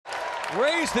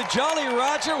Raised the Jolly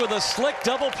Roger with a slick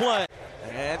double play.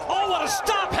 And oh, what a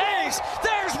stop, Hayes!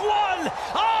 There's one!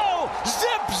 Oh,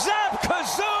 zip, zap,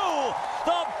 kazoo!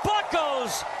 The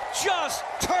Buccos just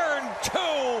turned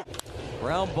two.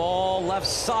 Ground ball, left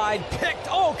side, picked.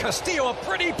 Oh, Castillo, a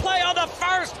pretty play on the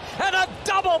first, and a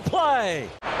double play.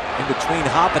 In between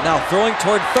hop and now throwing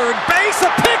toward third base,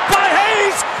 a pick by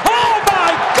Hayes! Oh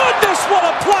my goodness, what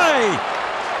a play!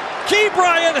 Key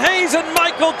Brian Hayes and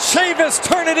Michael Chavis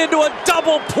turn it into a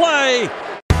double play.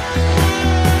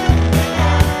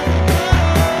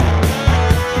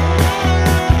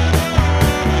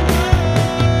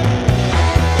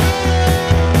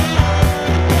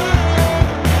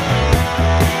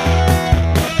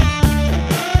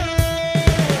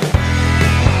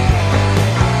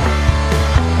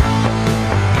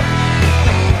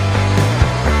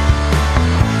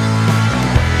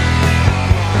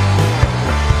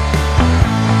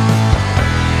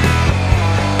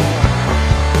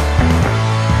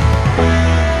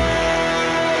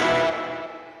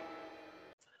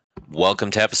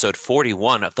 Welcome to episode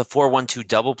 41 of the 412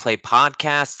 Double Play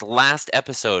podcast. Last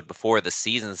episode before the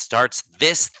season starts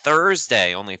this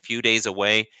Thursday, only a few days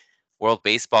away. World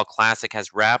Baseball Classic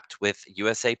has wrapped with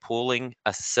USA pulling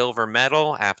a silver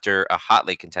medal after a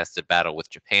hotly contested battle with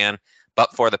Japan.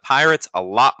 But for the Pirates, a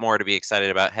lot more to be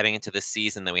excited about heading into this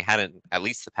season than we had in at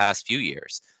least the past few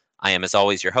years. I am, as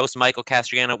always, your host, Michael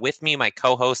Castriana. With me, my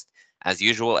co-host, as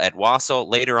usual, Ed Wassel.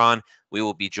 Later on, we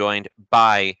will be joined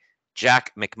by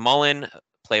Jack McMullen,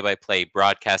 play-by-play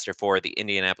broadcaster for the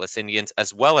Indianapolis Indians,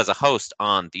 as well as a host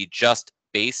on the Just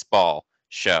Baseball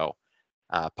show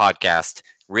podcast.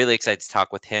 Really excited to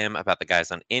talk with him about the guys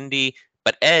on Indy.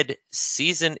 But Ed,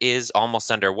 season is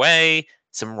almost underway.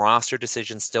 Some roster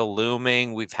decisions still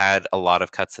looming. We've had a lot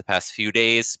of cuts the past few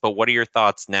days. But what are your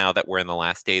thoughts now that we're in the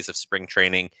last days of spring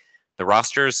training? The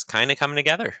roster's kind of coming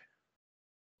together.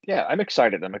 Yeah, I'm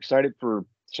excited. I'm excited for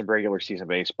some regular season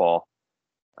baseball.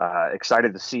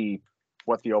 Excited to see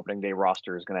what the opening day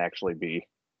roster is going to actually be.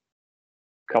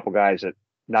 A couple guys that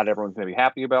not everyone's going to be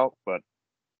happy about, but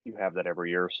you have that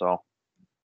every year. So,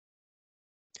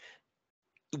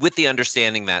 with the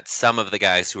understanding that some of the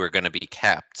guys who are going to be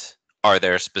kept are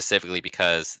there specifically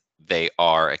because they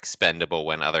are expendable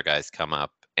when other guys come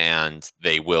up, and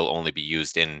they will only be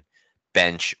used in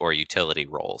bench or utility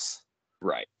roles.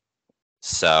 Right.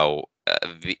 So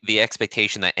the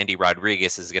expectation that Andy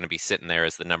Rodriguez is going to be sitting there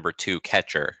as the number 2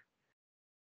 catcher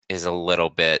is a little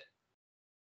bit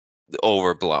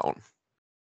overblown.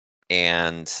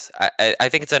 And I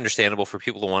think it's understandable for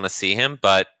people to want to see him.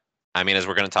 But, I mean, as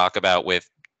we're going to talk about with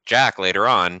Jack later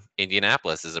on,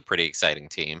 Indianapolis is a pretty exciting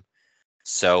team.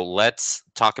 So let's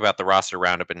talk about the roster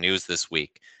roundup and news this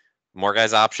week. More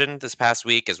guys optioned this past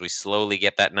week as we slowly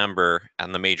get that number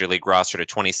on the Major League roster to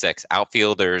 26.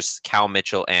 Outfielders Cal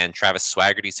Mitchell and Travis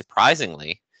Swaggerty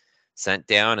surprisingly sent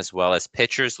down, as well as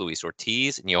pitchers Luis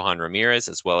Ortiz and Johan Ramirez,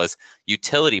 as well as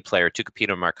utility player Tucupita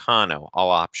Marcano, all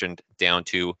optioned down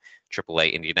to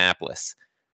AAA Indianapolis.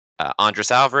 Andres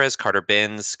Alvarez, Carter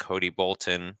Binns, Cody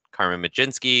Bolton, Carmen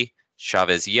Majinski,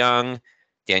 Chavez Young,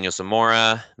 Daniel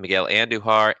Zamora, Miguel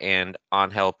Andujar, and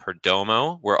Angel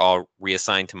Perdomo were all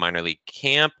reassigned to minor league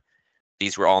camp.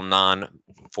 These were all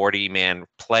non-40-man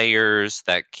players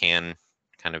that can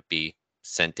kind of be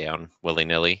sent down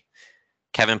willy-nilly.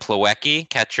 Kevin Plawecki,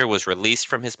 catcher, was released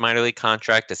from his minor league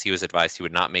contract as he was advised he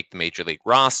would not make the major league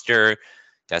roster.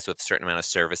 Guys with a certain amount of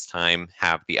service time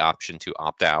have the option to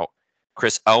opt out.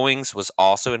 Chris Owings was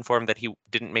also informed that he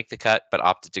didn't make the cut, but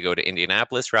opted to go to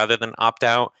Indianapolis rather than opt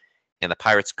out. And the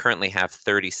Pirates currently have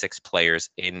 36 players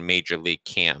in Major League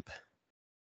camp.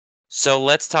 So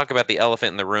let's talk about the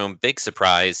elephant in the room. Big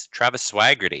surprise, Travis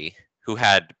Swaggerty, who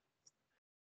had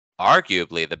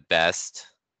arguably the best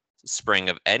spring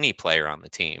of any player on the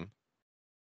team.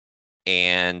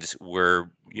 And we're,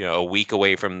 a week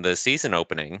away from the season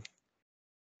opening.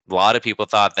 A lot of people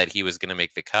thought that he was going to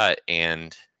make the cut,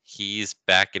 and he's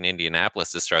back in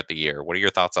Indianapolis to start the year. What are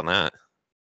your thoughts on that?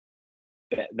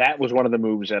 That was one of the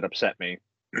moves that upset me.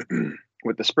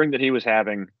 With the spring that he was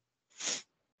having,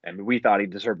 and we thought he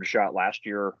deserved a shot last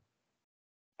year.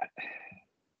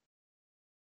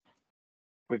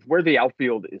 With where the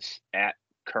outfield is at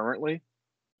currently,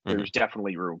 there's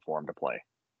definitely room for him to play.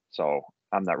 So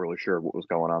I'm not really sure what was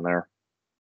going on there.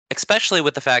 Especially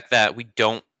with the fact that we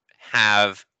don't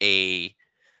have I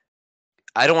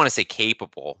don't want to say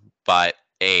capable, but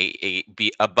a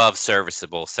be above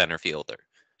serviceable center fielder.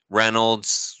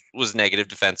 Reynolds was negative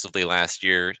defensively last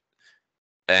year,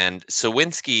 and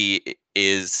Sawinski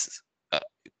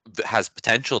has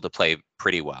potential to play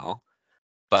pretty well,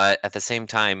 but at the same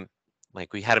time,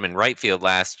 Like, we had him in right field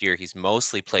last year. He's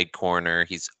mostly played corner.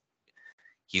 He's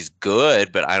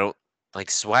good, but I don't like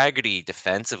Swaggerty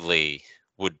defensively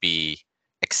would be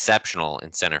exceptional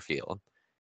in center field.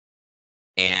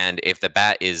 And if the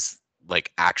bat is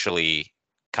like actually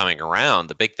coming around,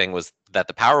 the big thing was that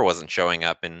the power wasn't showing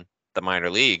up in the minor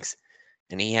leagues.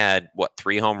 And he had, what,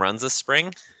 3 home runs this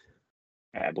spring?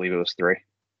 I believe it was 3.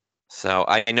 So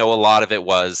I know a lot of it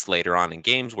was later on in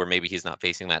games where maybe he's not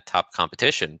facing that top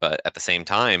competition, but at the same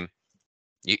time,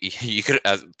 you could,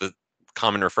 as the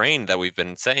common refrain that we've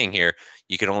been saying here,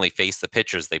 you can only face the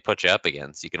pitchers they put you up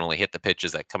against. You can only hit the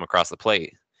pitches that come across the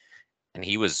plate. And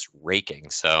he was raking,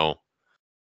 so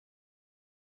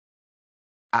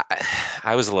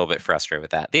I was a little bit frustrated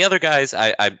with that. The other guys,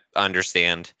 I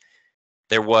understand.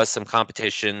 There was some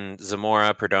competition.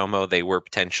 Zamora, Perdomo, they were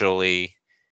potentially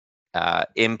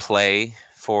in play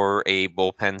for a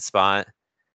bullpen spot.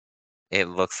 It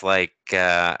looks like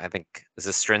I think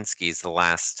Zastrinsky's the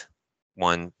last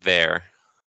one there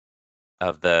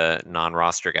of the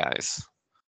non-roster guys.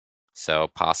 So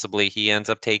possibly he ends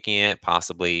up taking it.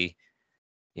 Possibly,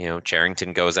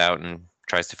 Charrington goes out and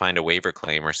tries to find a waiver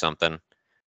claim or something.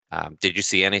 Did you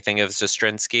see anything of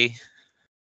Zastrinsky?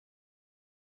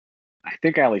 I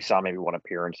think I only saw maybe one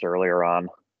appearance earlier on.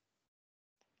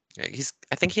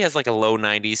 I think he has like a low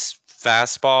 90s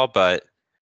fastball, but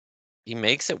he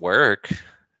makes it work.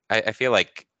 I feel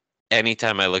like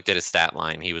anytime I looked at his stat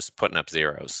line, he was putting up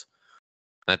zeros.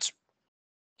 That's,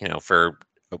 for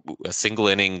a single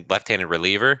inning left-handed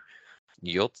reliever,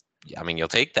 you'll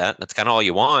take that. That's kind of all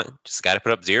you want. Just got to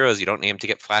put up zeros. You don't need him to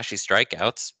get flashy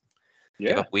strikeouts. Yeah.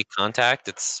 Give up weak contact.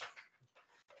 It's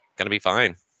going to be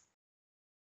fine.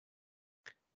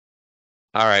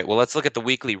 All right, well, let's look at the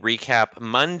weekly recap.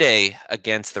 Monday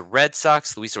against the Red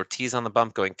Sox, Luis Ortiz on the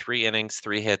bump, going 3 innings,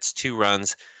 3 hits, 2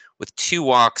 runs, with 2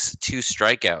 walks, 2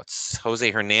 strikeouts.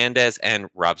 Jose Hernandez and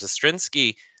Rob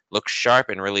Zastrinsky looked sharp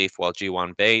in relief, while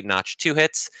Ji-Hwan Bae notched 2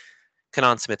 hits.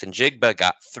 Kenan Smith and Jigba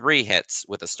got 3 hits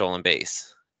with a stolen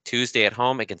base. Tuesday at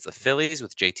home against the Phillies,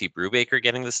 with JT Brubaker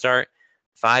getting the start.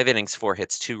 5 innings, 4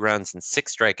 hits, 2 runs, and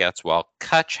 6 strikeouts, while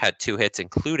Kutch had 2 hits,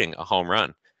 including a home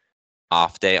run.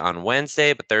 Off day on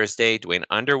Wednesday, but Thursday, Dwayne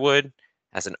Underwood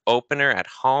has an opener at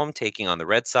home, taking on the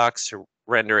Red Sox,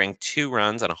 surrendering 2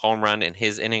 runs on a home run in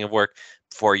his inning of work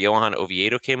before Johan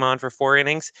Oviedo came on for 4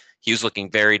 innings. He was looking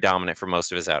very dominant for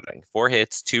most of his outing. 4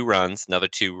 hits, 2 runs, another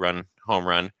 2-run home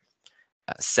run,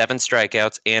 7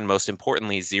 strikeouts, and most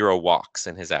importantly, 0 walks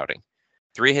in his outing.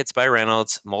 3 hits by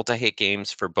Reynolds, multi-hit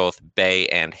games for both Bay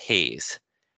and Hayes.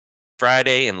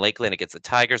 Friday in Lakeland against the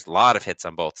Tigers, a lot of hits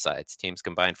on both sides. Teams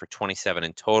combined for 27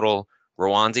 in total.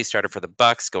 Rowanzi started for the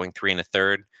Bucks, going 3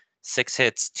 1/3, 6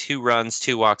 hits, 2 runs,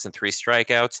 2 walks, and 3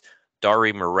 strikeouts.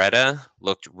 Dari Moreta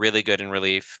looked really good in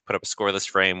relief, put up a scoreless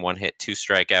frame, 1 hit, 2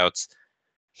 strikeouts.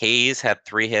 Hayes had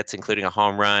 3 hits, including a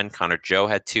home run. Connor Joe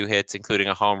had 2 hits, including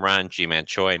a home run. G-Man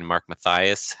Choi and Mark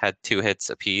Mathias had 2 hits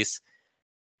apiece.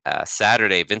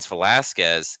 Saturday, Vince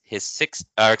Velasquez, his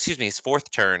 4th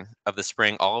turn of the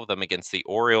spring, all of them against the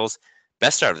Orioles.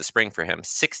 Best start of the spring for him.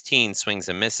 16 swings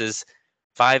and misses,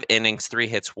 5 innings, 3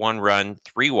 hits, 1 run,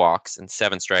 3 walks, and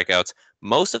 7 strikeouts.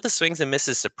 Most of the swings and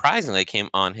misses, surprisingly, came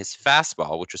on his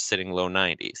fastball, which was sitting low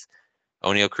 90s.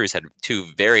 O'Neill Cruz had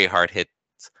 2 very hard hits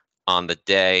on the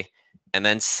day. And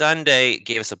then Sunday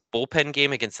gave us a bullpen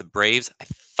game against the Braves. I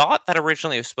thought that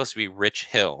originally it was supposed to be Rich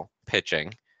Hill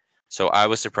pitching, so I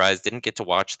was surprised, didn't get to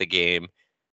watch the game.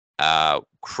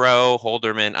 Crow,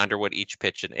 Holderman, Underwood each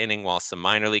pitched an inning, while some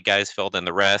minor league guys filled in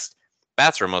the rest.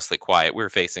 Bats were mostly quiet. We were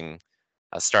facing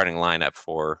a starting lineup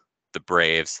for the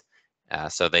Braves,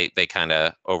 so they kind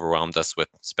of overwhelmed us with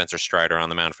Spencer Strider on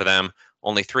the mound for them.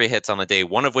 Only 3 hits on the day,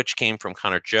 one of which came from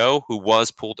Connor Joe, who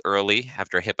was pulled early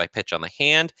after a hit by pitch on the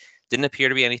hand. Didn't appear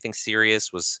to be anything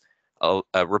serious, was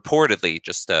reportedly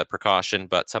just a precaution,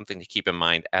 but something to keep in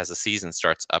mind as the season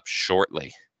starts up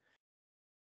shortly.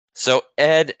 So,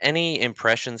 Ed, any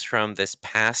impressions from this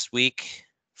past week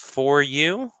for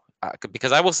you?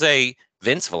 Because I will say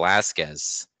Vince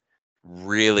Velasquez,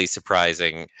 really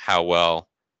surprising how well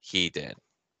he did.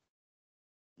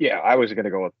 Yeah, I was going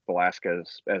to go with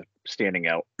Velasquez as standing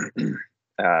out.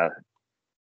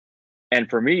 And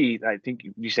for me, I think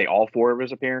you say all 4 of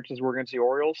his appearances were against the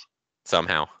Orioles.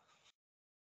 Somehow.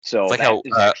 So it's like how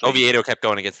Oviedo kept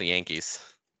going against the Yankees.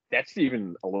 That's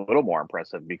even a little more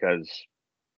impressive, because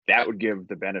that would give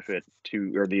the benefit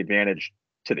to, or the advantage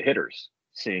to, the hitters,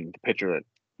 seeing the pitcher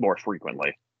more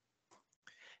frequently.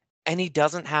 And he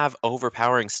doesn't have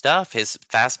overpowering stuff. His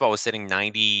fastball was sitting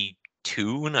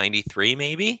 92, 93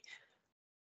 maybe,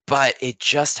 but it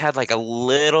just had like a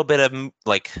little bit of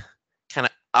like kind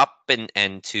of up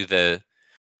and to the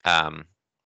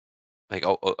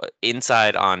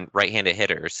inside on right-handed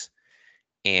hitters,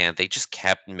 and they just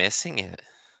kept missing it.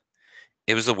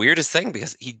 It was the weirdest thing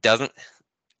because he doesn't.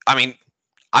 I mean,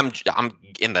 I'm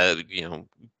in the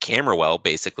camera well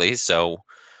basically, so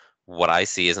what I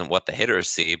see isn't what the hitters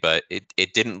see, but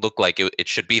it didn't look like it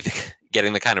should be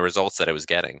getting the kind of results that it was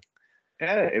getting.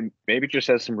 Yeah, it maybe just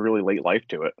has some really late life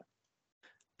to it.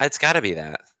 It's got to be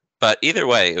that. But either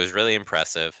way, it was really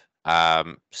impressive.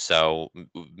 So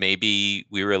maybe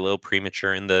we were a little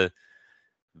premature in the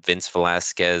Vince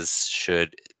Velasquez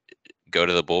should go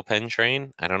to the bullpen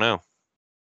train. I don't know.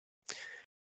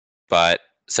 But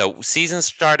so season's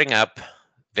starting up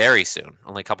very soon,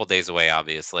 only a couple days away,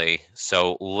 obviously.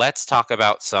 So let's talk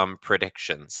about some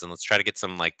predictions and let's try to get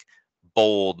some like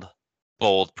bold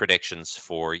predictions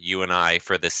for you and I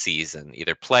for this season,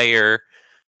 either player,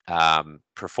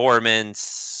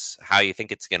 performance, how you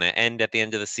think it's going to end at the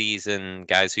end of the season,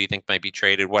 guys who you think might be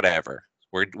traded, whatever.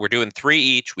 We're doing 3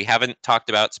 each. We haven't talked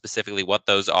about specifically what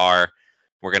those are.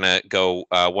 We're going to go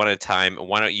one at a time.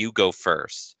 Why don't you go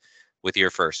first with your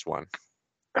first one?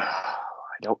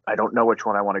 I don't know which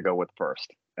one I want to go with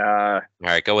first. All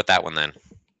right, go with that one then.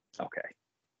 Okay.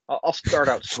 I'll start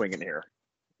out swinging here.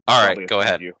 All right, go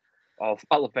ahead.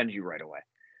 I'll offend you right away.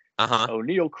 Uh-huh.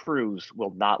 O'Neal Cruz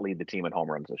will not lead the team in home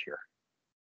runs this year.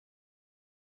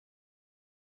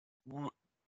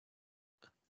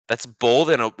 That's bold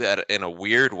in a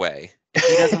weird way. If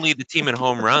he doesn't lead the team in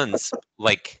home runs,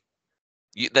 like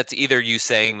that's either you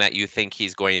saying that you think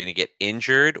he's going to get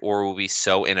injured or will be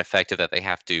so ineffective that they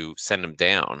have to send him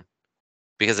down.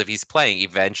 Because if he's playing,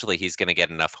 eventually he's going to get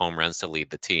enough home runs to lead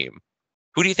the team.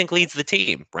 Who do you think leads the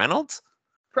team? Reynolds?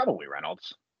 Probably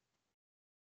Reynolds.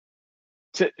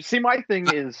 See, my thing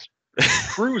is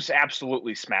Cruz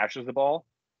absolutely smashes the ball.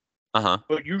 Uh-huh.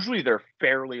 But usually they're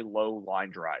fairly low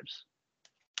line drives.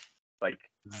 Like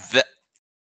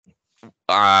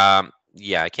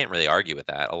yeah, I can't really argue with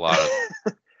that. A lot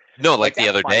of no, like the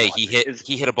other day he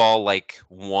hit a ball like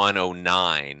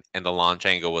 109 and the launch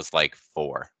angle was like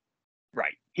 4.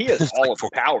 Right. He has all of the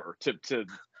power to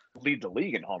lead the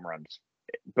league in home runs.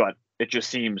 But it just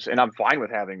seems, and I'm fine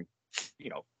with having,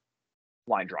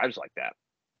 line drives like that.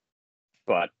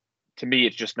 But to me,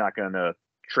 it's just not going to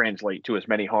translate to as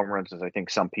many home runs as I think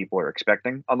some people are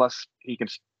expecting, unless he can,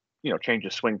 change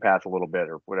his swing path a little bit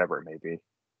or whatever it may be.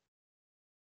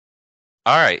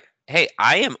 All right. Hey,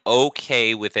 I am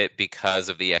okay with it because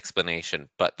of the explanation,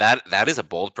 but that is a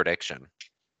bold prediction.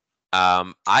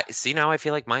 I see now I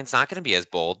feel like mine's not going to be as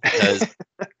bold because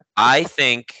I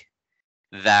think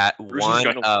that Bruce is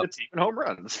going to lead the team in home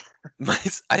runs.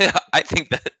 I think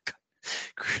that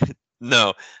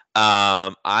no.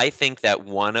 I think that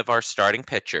one of our starting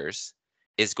pitchers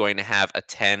is going to have a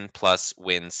 10+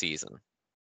 win season.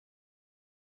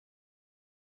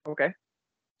 Okay.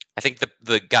 I think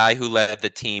the guy who led the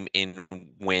team in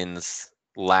wins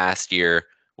last year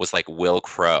was like Will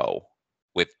Crow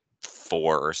with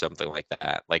 4 or something like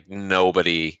that. Like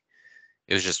nobody,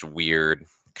 it was just weird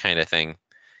kind of thing.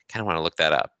 Kind of want to look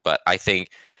that up, but I think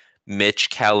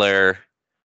Mitch Keller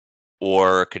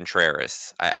or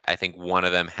Contreras, I think one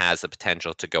of them has the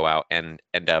potential to go out and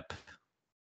end up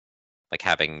like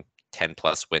having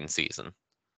 10+ win season.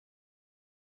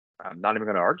 I'm not even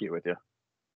going to argue with you.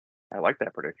 I like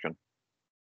that prediction.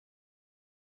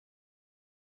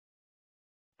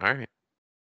 All right.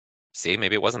 See,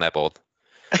 maybe it wasn't that bold.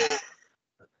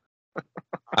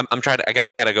 I'm trying to. I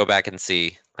gotta go back and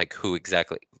see like who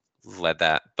exactly led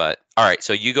that. But all right,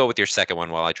 so you go with your second one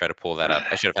while I try to pull that up.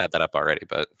 I should have had that up already,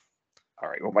 but all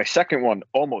right. Well, my second one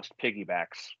almost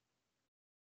piggybacks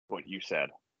what you said.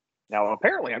 Now,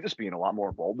 apparently, I'm just being a lot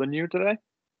more bold than you today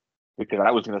because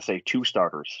I was going to say 2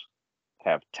 starters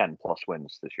have 10+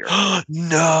 wins this year.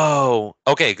 No.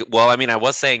 Okay. Well, I mean, I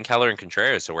was saying Keller and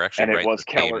Contreras, so we're actually and right. It was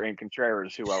Keller and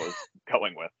Contreras who I was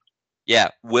going with. Yeah,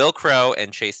 Will Crow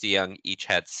and Chase DeYoung each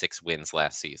had 6 wins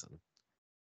last season,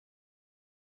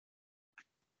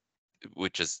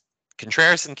 which is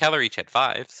Contreras and Keller each had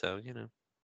 5. So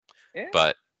Yeah.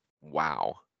 But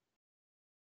wow.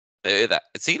 But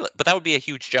that would be a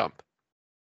huge jump.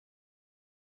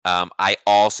 I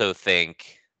also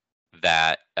think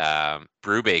that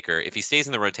Brubaker, if he stays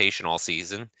in the rotation all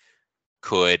season,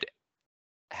 could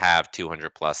have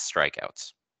 200+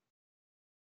 strikeouts.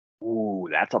 Ooh,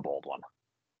 that's a bold one.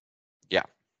 Yeah.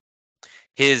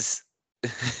 His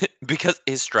because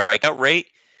his strikeout rate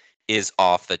is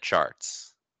off the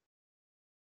charts.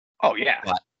 Oh yeah.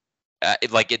 But,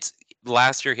 it's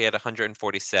last year he had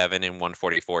 147 in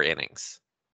 144 innings.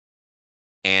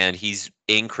 And he's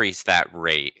increased that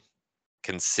rate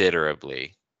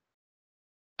considerably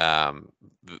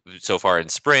so far in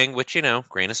spring, which,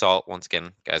 grain of salt. Once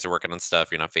again, guys are working on stuff.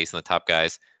 You're not facing the top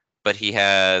guys. But he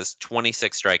has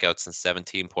 26 strikeouts in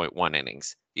 17.1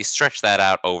 innings. You stretch that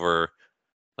out over,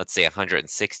 let's say,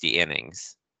 160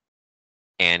 innings,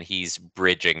 and he's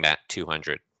bridging that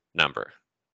 200 number.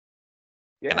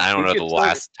 Yeah, and I don't know the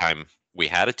last time we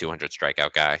had a 200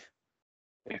 strikeout guy.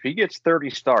 If he gets 30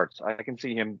 starts, I can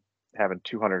see him having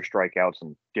 200 strikeouts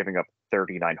and giving up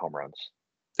 39 home runs.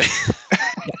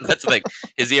 That's like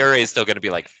his ERA is still going to be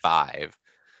like 5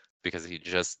 because he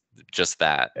just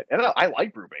that. And I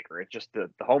like Brubaker. It's just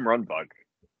the home run bug.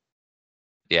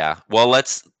 Yeah. Well,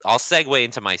 I'll segue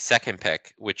into my second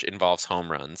pick, which involves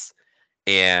home runs.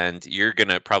 And you're going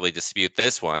to probably dispute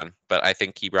this one, but I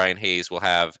think Ke'Bryan Hayes will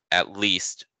have at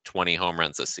least 20 home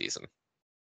runs this season.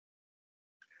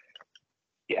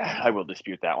 Yeah, I will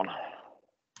dispute that one.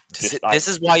 This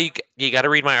is why you got to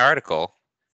read my article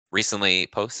recently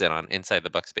posted on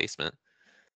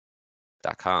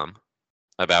InsideTheBucksBasement.com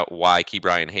about why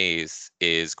Ke'Bryan Hayes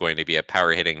is going to be a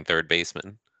power hitting third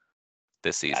baseman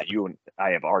this season. You and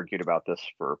I have argued about this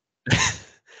for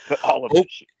all of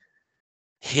this.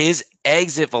 His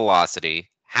exit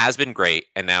velocity has been great,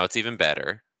 and now it's even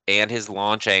better. And his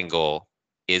launch angle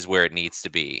is where it needs to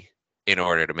be in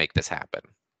order to make this happen.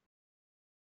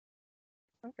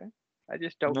 Okay. I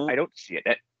just don't see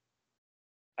it.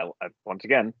 I once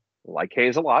again, like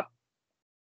Hayes a lot.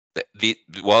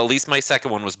 Well, at least my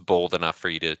second one was bold enough for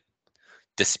you to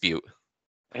dispute.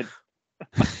 All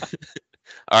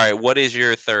right, what is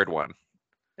your third one?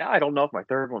 Now, I don't know if my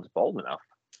third one's bold enough,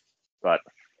 but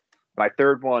my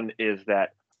third one is that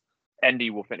Indy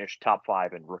will finish top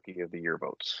 5 in Rookie of the Year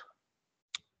votes.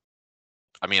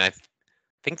 I mean, I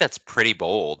think that's pretty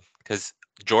bold because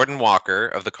Jordan Walker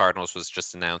of the Cardinals was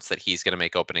just announced that he's going to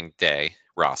make opening day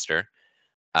roster.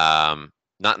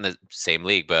 Not in the same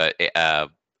league, but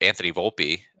Anthony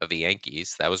Volpe of the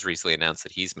Yankees, that was recently announced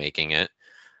that he's making it.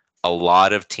 A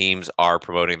lot of teams are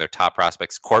promoting their top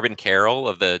prospects. Corbin Carroll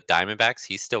of the Diamondbacks,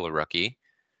 he's still a rookie.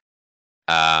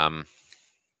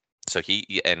 So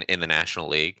he and in the National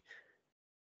League,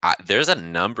 there's a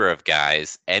number of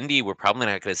guys. Indy, we're probably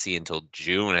not going to see until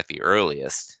June at the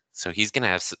earliest. So he's going to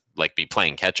have be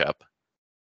playing catch up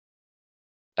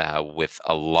with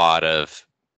a lot of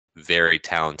very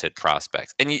talented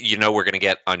prospects. And we're going to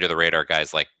get under the radar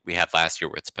guys like we had last year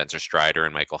with Spencer Strider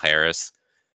and Michael Harris.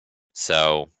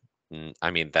 So, I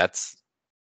mean, that's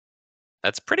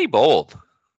pretty bold.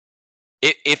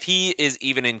 If he is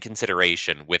even in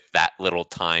consideration with that little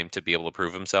time to be able to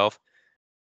prove himself,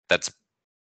 that's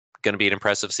going to be an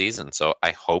impressive season. So I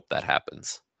hope that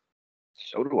happens.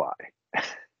 So do I.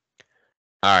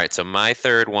 All right. So my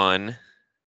third one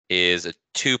is a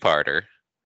two-parter.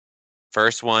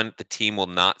 First one, the team will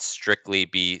not strictly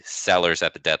be sellers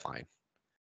at the deadline.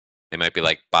 They might be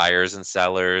like buyers and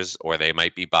sellers, or they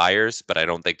might be buyers, but I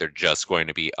don't think they're just going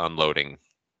to be unloading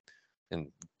and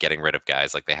getting rid of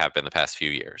guys like they have been the past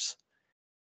few years.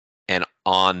 And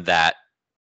on that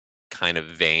kind of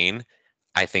vein,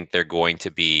 I think they're going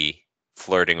to be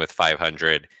flirting with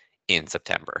 500 in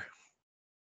September.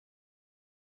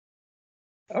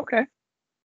 Okay.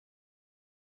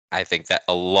 I think that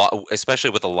a lot,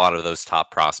 especially with a lot of those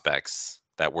top prospects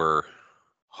that we're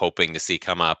hoping to see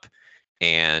come up.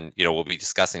 And, we'll be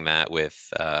discussing that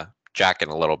with Jack in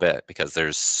a little bit because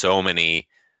there's so many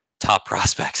top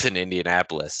prospects in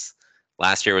Indianapolis.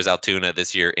 Last year was Altoona.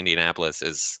 This year, Indianapolis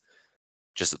is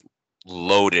just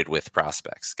loaded with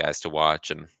prospects, guys to watch.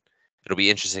 And it'll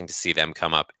be interesting to see them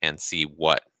come up and see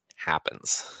what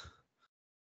happens.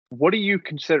 What do you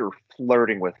consider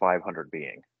flirting with 500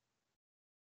 being?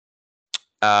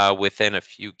 Within a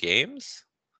few games?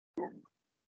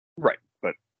 Right.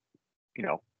 But,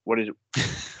 what is it?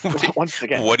 Once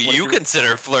again, what do you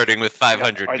consider flirting with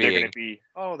 500 are being? They going to be,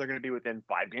 they're going to be within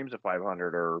 5 games of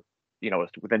 500 or,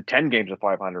 within 10 games of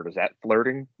 500. Is that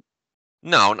flirting?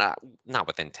 No, not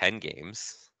within 10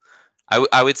 games.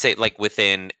 I would say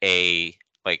within a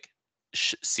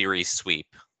series sweep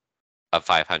of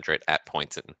 500 at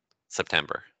points in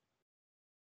September.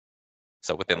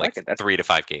 So within 3 to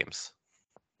 5 games.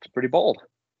 It's pretty bold.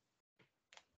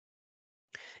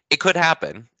 It could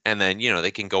happen, and then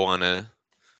they can go on a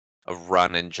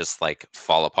run and just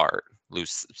fall apart,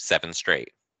 lose 7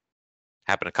 straight.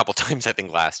 Happened a couple times, I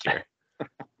think, last year.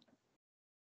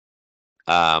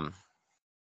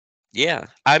 Yeah,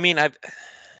 I mean,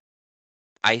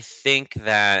 I think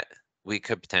that we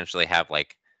could potentially have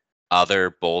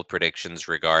other bold predictions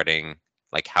regarding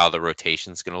how the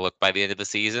rotation's going to look by the end of the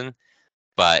season,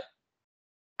 but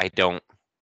I don't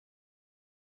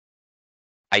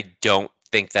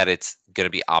think that it's going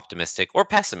to be optimistic or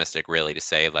pessimistic, really, to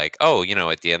say like, oh,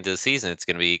 at the end of the season, it's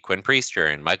going to be Quinn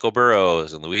Priester and Michael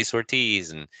Burrows and Luis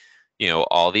Ortiz and,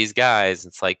 all these guys.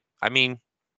 It's like, I mean,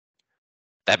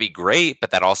 that'd be great,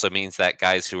 but that also means that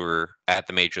guys who are at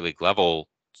the major league level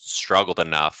struggled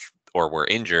enough or were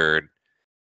injured,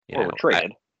 Or were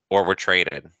traded. or were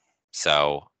traded.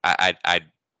 So I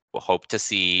hope to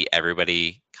see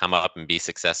everybody come up and be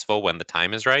successful when the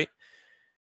time is right.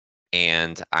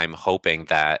 And I'm hoping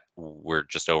that we're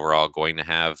just overall going to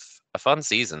have a fun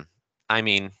season. I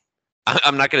mean,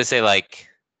 I'm not going to say like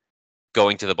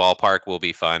going to the ballpark will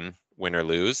be fun, win or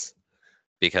lose,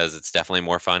 because it's definitely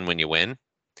more fun when you win.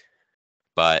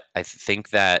 But I think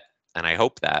that, and I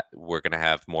hope that we're going to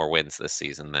have more wins this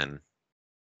season than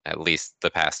at least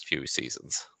the past few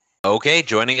seasons. Okay,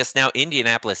 joining us now,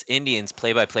 Indianapolis Indians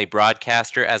play-by-play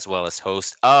broadcaster as well as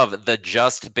host of the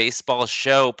Just Baseball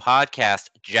Show podcast,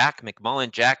 Jack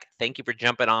McMullen. Jack, thank you for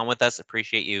jumping on with us.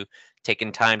 Appreciate you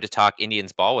taking time to talk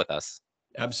Indians ball with us.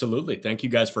 Absolutely. Thank you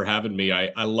guys for having me.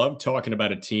 I love talking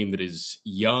about a team that is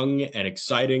young and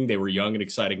exciting. They were young and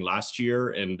exciting last year,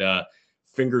 and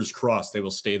fingers crossed they will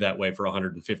stay that way for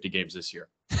 150 games this year.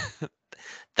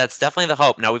 That's definitely the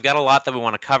hope. Now, we've got a lot that we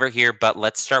want to cover here, but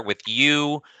let's start with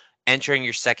you entering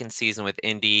your second season with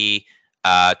Indy.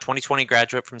 2020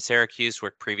 graduate from Syracuse,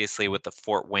 worked previously with the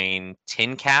Fort Wayne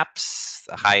Tin Caps,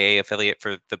 the high A affiliate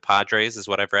for the Padres, is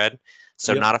what I've read.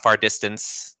 So Yep. Not a far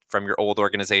distance from your old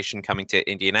organization coming to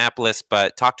Indianapolis,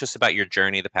 but talk to us about your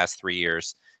journey the past 3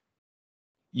 years.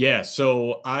 Yeah.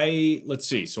 So let's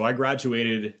see. So I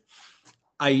graduated.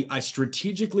 I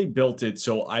strategically built it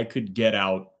so I could get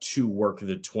out to work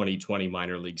the 2020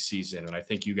 minor league season. And I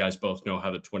think you guys both know how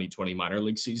the 2020 minor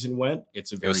league season went.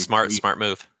 It's a It very was smart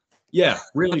move. Yeah,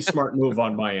 really smart move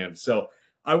on my end. So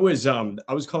I was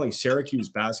calling Syracuse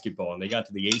basketball, and they got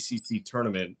to the ACC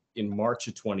tournament in March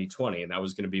of 2020, and that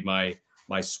was going to be my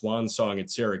swan song at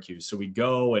Syracuse. So we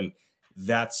go, and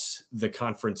that's the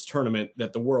conference tournament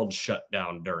that the world shut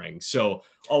down during. So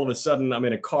all of a sudden, I'm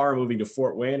in a car moving to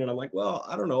Fort Wayne, and I'm like, well,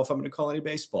 I don't know if I'm going to call any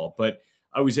baseball, but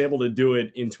I was able to do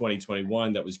it in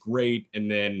 2021. That was great, and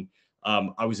then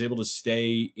I was able to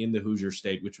stay in the Hoosier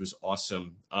State, which was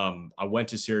awesome. I went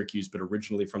to Syracuse, but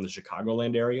originally from the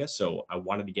Chicagoland area. So I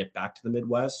wanted to get back to the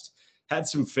Midwest. Had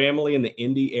some family in the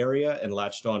Indy area and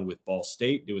latched on with Ball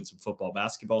State, doing some football,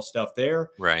 basketball stuff there.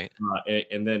 Right.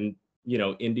 And then,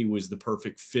 Indy was the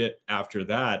perfect fit after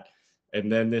that.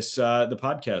 And then the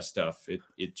podcast stuff,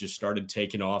 it just started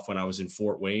taking off when I was in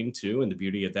Fort Wayne too. And the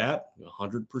beauty of that,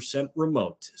 100%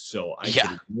 remote. So I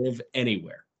can live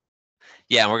anywhere.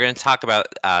 Yeah, and we're going to talk about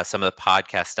some of the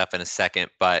podcast stuff in a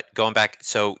second. But going back,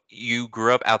 so you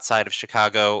grew up outside of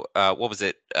Chicago. What was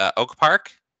it? Oak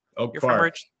Park? Oak You're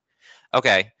Park.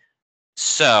 Okay.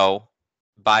 So,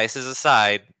 biases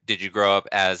aside, did you grow up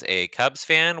as a Cubs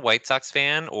fan, White Sox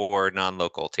fan, or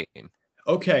non-local team?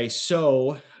 Okay,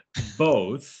 so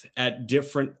both at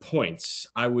different points.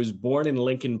 I was born in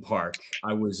Lincoln Park.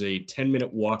 I was a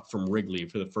 10-minute walk from Wrigley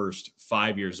for the first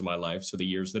 5 years of my life. So the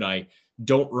years that I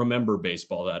don't remember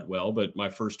baseball that well, but my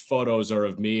first photos are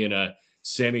of me in a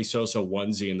Sammy Sosa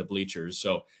onesie in the bleachers.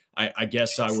 So I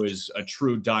guess I was a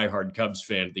true diehard Cubs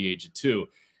fan at the age of 2.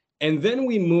 And then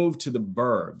we moved to the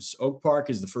burbs. Oak Park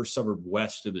is the first suburb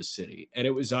west of the city. And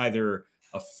it was either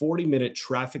a 40-minute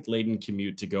traffic-laden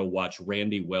commute to go watch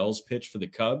Randy Wells pitch for the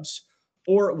Cubs,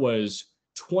 or it was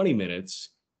 20 minutes,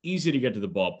 easy to get to the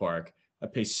ballpark. I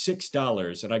pay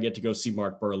 $6 and I get to go see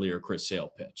Mark Burley or Chris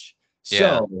Sale pitch.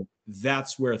 So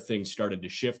that's where things started to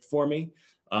shift for me.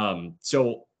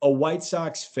 So a White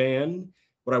Sox fan,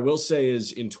 what I will say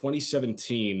is in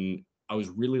 2017, I was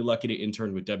really lucky to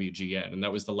intern with WGN. And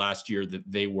that was the last year that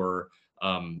they were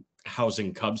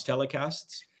housing Cubs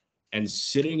telecasts. And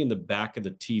sitting in the back of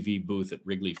the TV booth at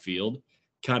Wrigley Field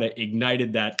kind of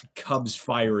ignited that Cubs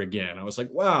fire again. I was like,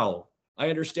 wow, I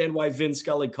understand why Vin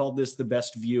Scully called this the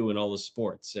best view in all the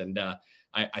sports. And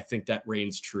I think that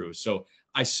reigns true. So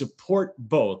I support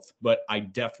both, but I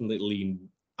definitely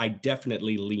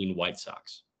lean White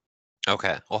Sox.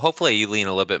 Okay. Well, hopefully you lean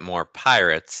a little bit more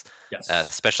Pirates, Yes.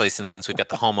 especially since we've got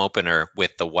the home opener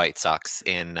with the White Sox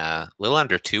in a little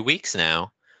under 2 weeks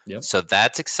now. Yep. So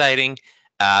that's exciting.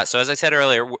 So as I said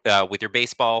earlier, with your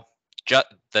baseball,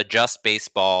 the Just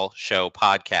Baseball Show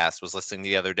podcast, was listening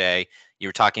the other day. You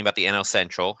were talking about the NL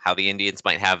Central, how the Indians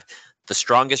might have the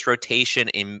strongest rotation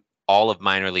in all of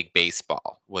minor league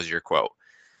baseball, was your quote.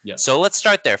 Yes. So let's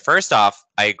start there. First off,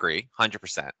 I agree,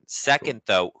 100%. Second,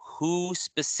 though, who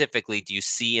specifically do you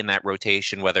see in that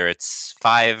rotation, whether it's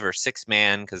 5 or 6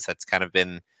 man, because that's kind of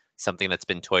been something that's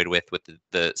been toyed with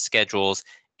the schedules,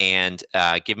 and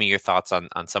give me your thoughts on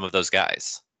some of those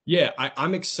guys. Yeah,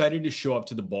 I'm excited to show up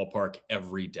to the ballpark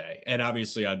every day. And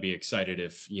obviously I'd be excited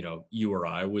if, you or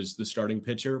I was the starting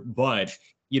pitcher, but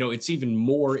it's even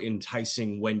more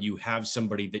enticing when you have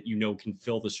somebody that can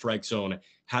fill the strike zone,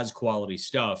 has quality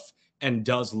stuff, and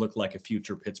does look like a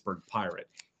future Pittsburgh Pirate.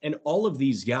 And all of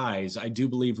these guys, I do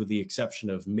believe, with the exception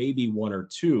of maybe one or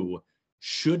two,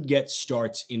 should get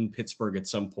starts in Pittsburgh at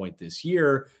some point this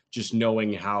year, just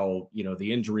knowing how,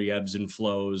 the injury ebbs and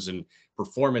flows and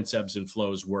performance ebbs and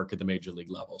flows work at the major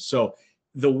league level. So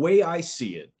the way I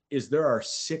see it is there are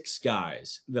 6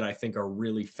 guys that I think are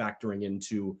really factoring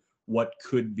into what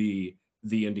could be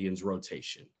the Indians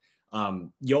rotation.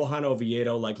 Johan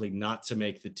Oviedo likely not to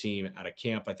make the team out of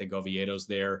camp. I think Oviedo's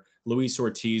there. Luis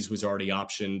Ortiz was already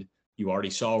optioned. You already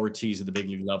saw Ortiz at the big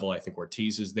league level. I think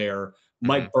Ortiz is there.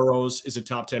 Mike Burrows is a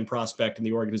top 10 prospect in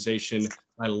the organization.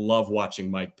 I love watching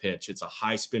Mike pitch. It's a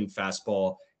high spin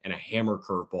fastball and a hammer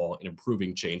curveball, an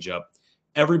improving changeup.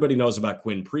 Everybody knows about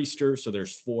Quinn Priester, so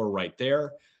there's 4 right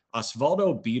there.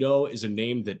 Osvaldo Bido is a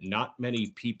name that not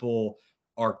many people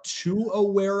are too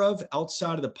aware of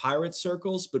outside of the Pirate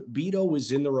circles, but Bido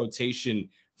was in the rotation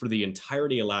for the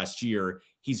entirety of last year.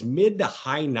 He's mid to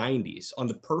high 90s. On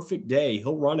the perfect day,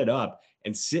 he'll run it up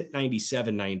and sit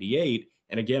 97, 98.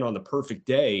 And again, on the perfect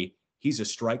day, he's a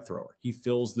strike thrower. He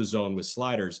fills the zone with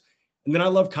sliders. And then I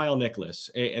love Kyle Nicholas,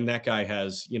 and that guy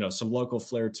has, some local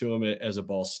flair to him as a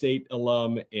Ball State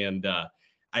alum. And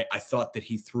I thought that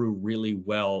he threw really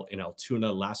well in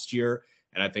Altoona last year.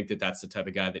 And I think that that's the type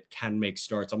of guy that can make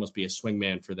starts, almost be a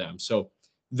swingman for them. So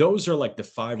those are like the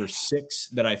 5 or 6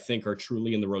 that I think are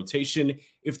truly in the rotation.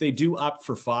 If they do opt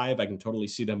for 5, I can totally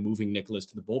see them moving Nicholas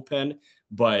to the bullpen.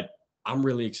 But I'm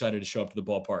really excited to show up to the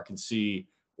ballpark and see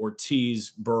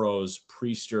Ortiz, Burrows,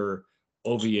 Priester,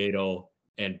 Oviedo,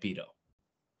 and Bido.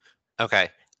 Okay.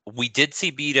 We did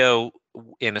see Bido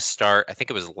in a start, I think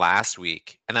it was last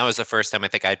week, and that was the first time I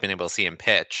think I'd been able to see him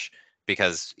pitch,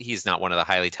 because he's not one of the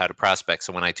highly touted prospects.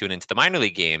 So when I tune into the minor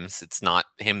league games, it's not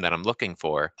him that I'm looking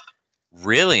for.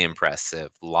 Really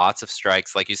impressive. Lots of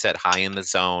strikes. Like you said, high in the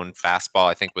zone. Fastball,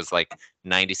 I think, was like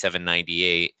 97,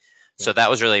 98. So that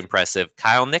was really impressive.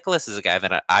 Kyle Nicholas is a guy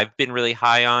that I've been really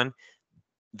high on.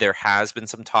 There has been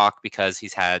some talk because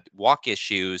he's had walk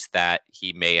issues that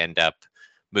he may end up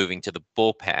moving to the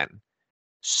bullpen.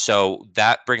 So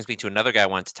that brings me to another guy I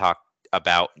wanted to talk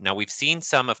about. Now, we've seen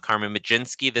some of Carmen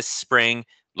Mlodzinski this spring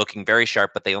looking very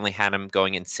sharp, but they only had him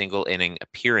going in single inning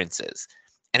appearances.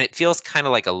 And it feels kind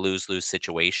of like a lose-lose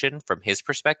situation from his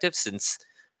perspective, since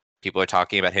people are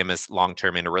talking about him as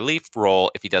long-term in a relief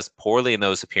role. If he does poorly in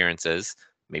those appearances,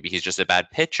 maybe he's just a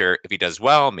bad pitcher. If he does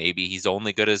well, maybe he's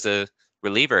only good as a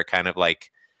reliever. Kind of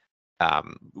like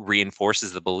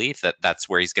reinforces the belief that that's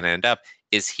where he's going to end up.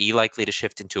 Is he likely to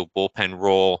shift into a bullpen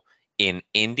role in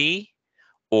Indy,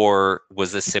 or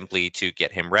was this simply to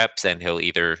get him reps and he'll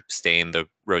either stay in the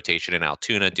rotation in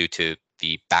Altoona due to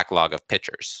the backlog of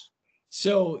pitchers?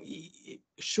 So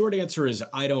short answer is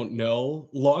I don't know.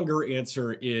 Longer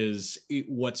answer is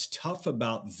what's tough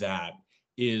about that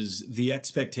is the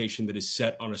expectation that is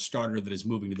set on a starter that is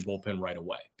moving to the bullpen right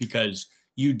away, because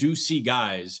you do see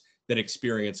guys that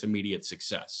experience immediate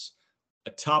success. A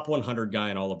top 100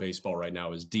 guy in all of baseball right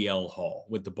now is DL Hall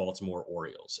with the Baltimore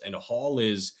Orioles. And Hall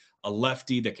is a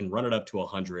lefty that can run it up to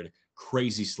 100,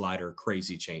 crazy slider,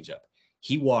 crazy changeup.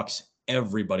 He walks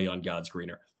everybody on God's green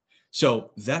earth.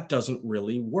 So that doesn't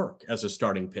really work as a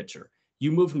starting pitcher.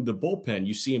 You move him to the bullpen,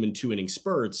 you see him in 2-inning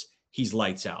spurts, he's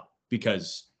lights out,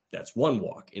 because that's 1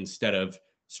 walk. Instead of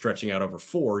stretching out over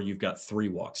 4, you've got 3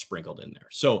 walks sprinkled in there.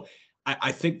 So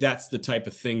I think that's the type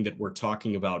of thing that we're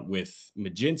talking about with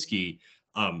Mlodzinski.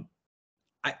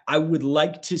 I would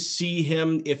like to see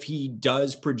him, if he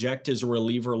does project as a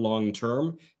reliever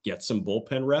long-term, get some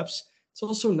bullpen reps. It's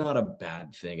also not a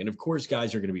bad thing. And of course,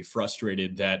 guys are going to be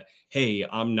frustrated that, hey,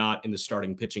 I'm not in the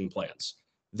starting pitching plans.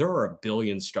 There are a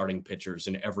billion starting pitchers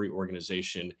in every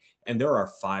organization, and there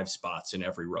are 5 spots in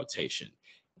every rotation.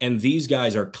 And these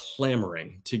guys are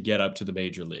clamoring to get up to the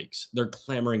major leagues. They're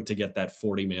clamoring to get that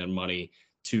 40-man money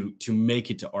to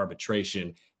make it to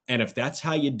arbitration. And if that's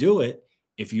how you do it,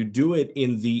 if you do it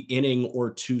in the inning or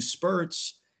 2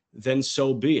 spurts, then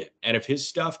so be it. And if his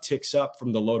stuff ticks up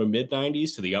from the low to mid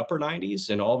 90s to the upper 90s,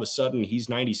 and all of a sudden he's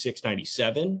 96,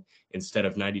 97 instead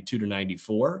of 92 to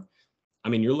 94, I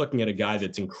mean, you're looking at a guy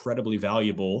that's incredibly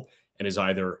valuable and is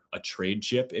either a trade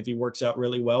chip if he works out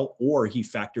really well, or he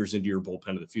factors into your bullpen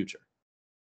of the future.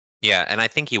 Yeah, and I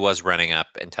think he was running up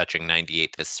and touching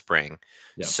 98 this spring.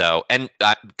 Yeah. So, and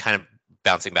kind of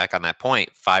bouncing back on that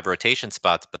point, 5 rotation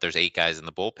spots, but there's 8 guys in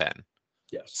the bullpen.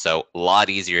 Yes. So a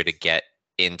lot easier to get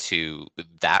into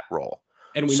that role.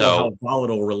 And we know how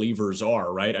volatile relievers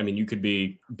are, right? I mean, you could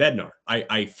be Bednar.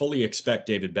 I fully expect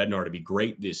David Bednar to be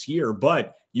great this year,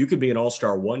 but you could be an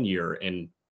all-star one year and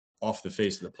off the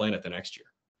face of the planet the next year.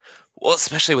 Well,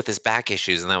 especially with his back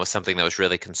issues, and that was something that was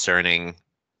really concerning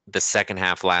the second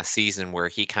half last season, where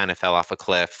he kind of fell off a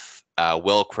cliff.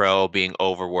 Will Crow being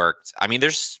overworked. I mean,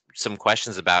 there's some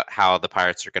questions about how the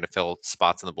Pirates are going to fill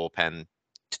spots in the bullpen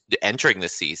entering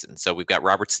this season. So we've got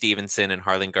Robert Stevenson and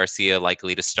Harlan Garcia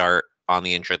likely to start on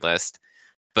the injured list.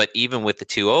 But even with the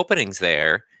two openings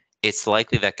there, it's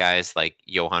likely that guys like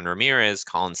Johan Ramirez,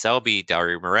 Colin Selby,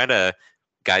 Dauri Moreta,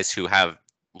 guys who have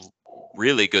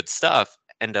really good stuff,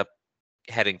 end up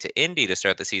heading to Indy to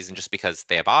start the season just because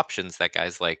they have options that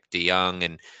guys like DeYoung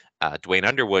and Dwayne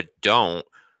Underwood don't.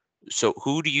 So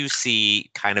who do you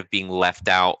see kind of being left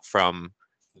out from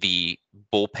the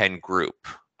bullpen group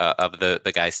of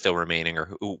the guys still remaining,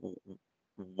 or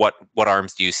what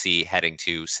arms do you see heading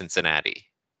to Cincinnati?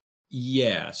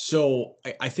 Yeah, so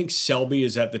I think Selby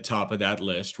is at the top of that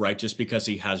list, right? Just because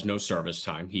he has no service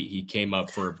time. He came up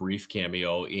for a brief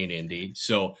cameo in Indy.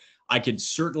 So I could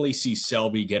certainly see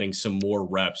Selby getting some more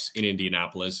reps in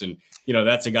Indianapolis. And,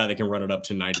 that's a guy that can run it up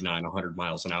to 99, 100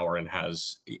 miles an hour and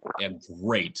has a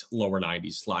great lower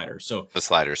 90s slider. So the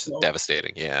slider's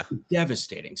devastating. Yeah.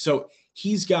 Devastating. So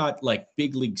he's got like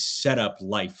big league setup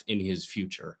life in his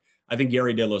future. I think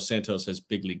Yary De Los Santos has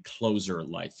big league closer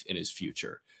life in his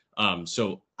future.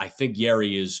 So I think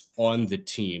Yary is on the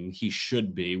team. He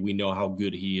should be. We know how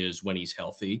good he is when he's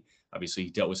healthy. Obviously, he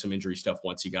dealt with some injury stuff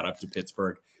once he got up to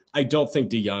Pittsburgh. I don't think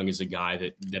DeYoung is a guy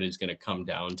that is going to come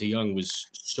down. DeYoung was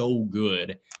so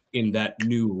good in that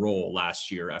new role last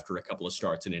year after a couple of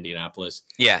starts in Indianapolis.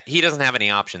 Yeah, he doesn't have any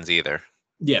options either.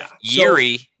 Yeah.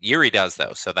 Yuri does,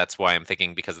 though. So that's why I'm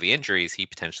thinking because of the injuries, he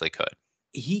potentially could.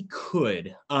 He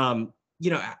could.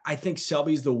 I think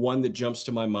Selby's the one that jumps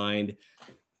to my mind.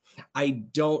 I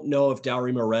don't know if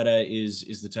Dauri Moreta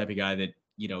is the type of guy that,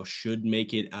 should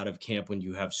make it out of camp when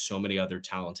you have so many other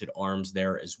talented arms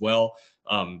there as well.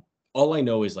 All I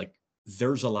know is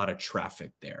there's a lot of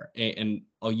traffic there. And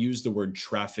I'll use the word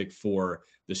traffic for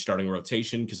the starting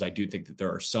rotation, because I do think that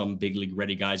there are some big league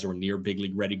ready guys or near big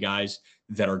league ready guys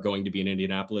that are going to be in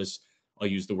Indianapolis. I'll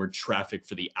use the word traffic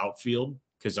for the outfield,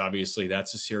 because obviously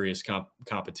that's a serious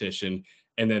competition.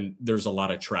 And then there's a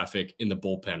lot of traffic in the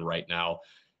bullpen right now.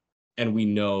 And we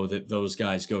know that those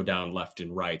guys go down left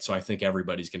and right. So I think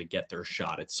everybody's going to get their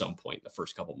shot at some point in the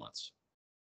first couple months.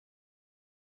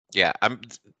 Yeah,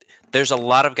 there's a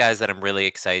lot of guys that I'm really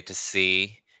excited to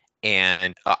see.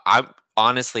 And I'm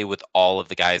honestly, with all of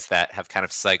the guys that have kind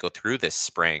of cycled through this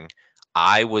spring,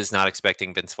 I was not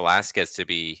expecting Vince Velasquez to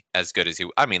be as good as he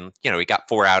got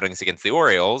 4 outings against the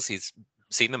Orioles. He's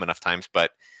seen them enough times,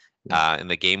 but in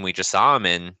the game we just saw him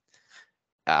in,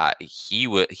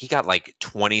 he got like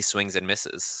 20 swings and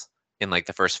misses in like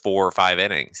the first 4 or 5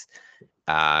 innings.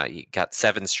 He got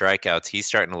 7 strikeouts. He's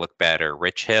starting to look better.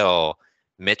 Rich Hill,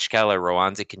 Mitch Keller,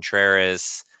 Roansy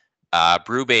Contreras,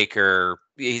 Brubaker.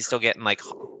 He's still getting like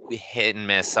hit and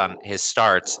miss on his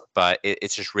starts, but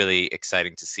it's just really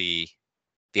exciting to see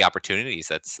the opportunities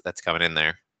that's coming in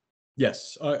there.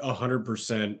 Yes,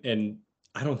 100%. And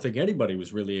I don't think anybody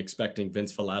was really expecting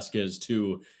Vince Velasquez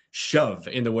to shove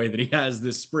in the way that he has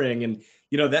this spring. And,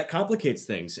 that complicates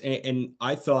things. And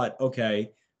I thought,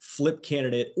 okay, flip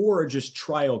candidate or just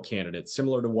trial candidate,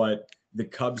 similar to what the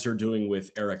Cubs are doing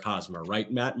with Eric Hosmer, right?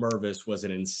 Matt Mervis was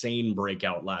an insane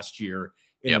breakout last year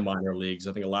in the minor leagues.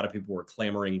 I think a lot of people were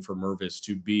clamoring for Mervis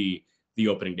to be the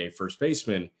opening day first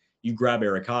baseman. You grab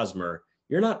Eric Hosmer,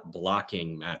 you're not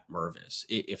blocking Matt Mervis.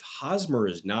 If Hosmer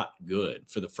is not good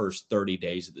for the first 30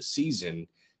 days of the season,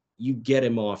 you get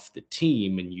him off the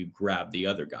team and you grab the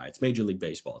other guy. It's Major League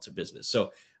Baseball. It's a business.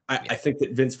 So I think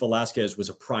that Vince Velasquez was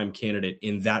a prime candidate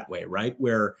in that way, right?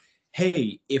 Where,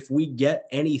 hey, if we get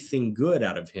anything good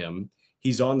out of him,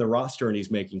 he's on the roster and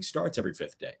he's making starts every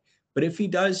 5th day. But if he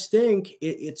does stink,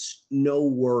 it's no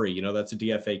worry. That's a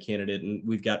DFA candidate, and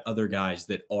we've got other guys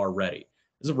that are ready.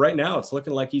 As of right now, it's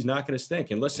looking like he's not going to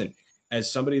stink. And listen,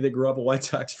 as somebody that grew up a White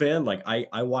Sox fan,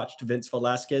 I watched Vince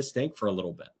Velasquez stink for a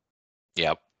little bit.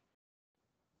 Yep.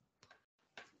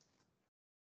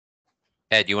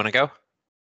 Ed, you want to go?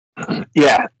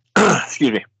 Yeah.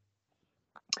 Excuse me.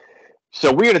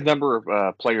 So we had a number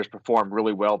of players perform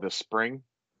really well this spring.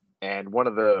 And one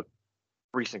of the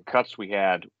recent cuts we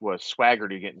had was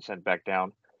Swaggerty getting sent back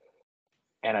down.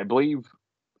 And I believe,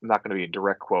 not going to be a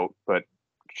direct quote, but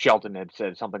Shelton had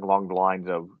said something along the lines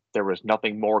of there was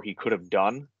nothing more he could have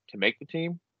done to make the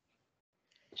team.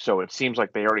 So it seems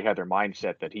like they already had their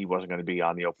mindset that he wasn't going to be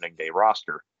on the opening day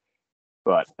roster.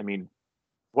 But, I mean,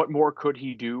 what more could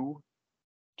he do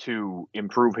to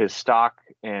improve his stock?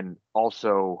 And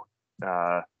also,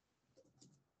 how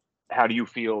do you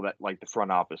feel that like the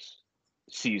front office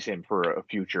sees him for a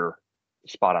future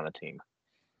spot on the team?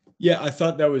 Yeah, I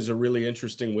thought that was a really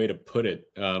interesting way to put it.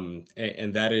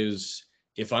 And that is,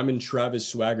 if I'm in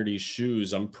Travis Swaggerty's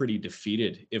shoes, I'm pretty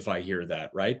defeated if I hear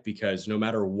that, right? Because no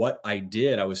matter what I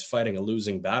did, I was fighting a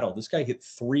losing battle. This guy hit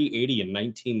 380 in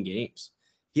 19 games.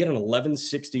 He had an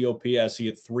 1160 OPS. He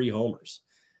hit 3 homers.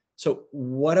 So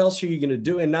what else are you going to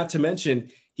do? And not to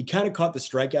mention, he kind of caught the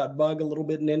strikeout bug a little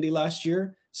bit in Indy last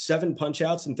year. 7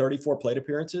 punch-outs and 34 plate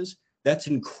appearances. That's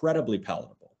incredibly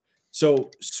palatable.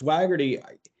 So Swaggerty,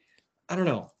 I don't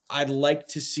know. I'd like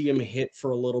to see him hit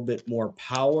for a little bit more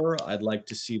power. I'd like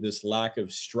to see this lack of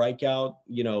strikeout,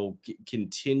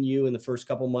 continue in the first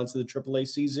couple months of the AAA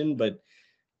season. But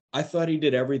I thought he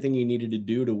did everything he needed to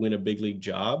do to win a big league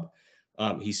job.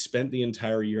 He spent the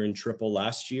entire year in Triple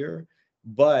last year.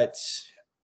 But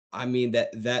I mean,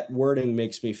 that wording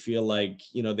makes me feel like,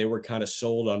 they were kind of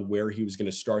sold on where he was going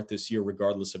to start this year,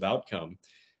 regardless of outcome.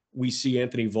 We see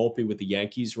Anthony Volpe with the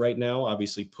Yankees right now,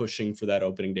 obviously pushing for that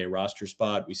opening day roster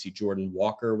spot. We see Jordan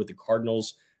Walker with the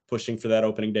Cardinals pushing for that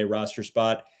opening day roster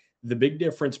spot. The big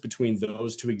difference between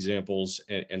those two examples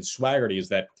and Swaggerty is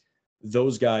that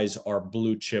those guys are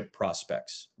blue chip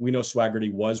prospects. We know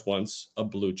Swaggerty was once a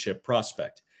blue chip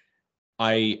prospect.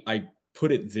 I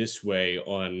put it this way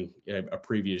on a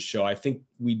previous show. I think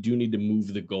we do need to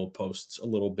move the goalposts a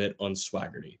little bit on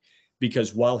Swaggerty,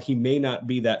 because while he may not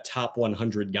be that top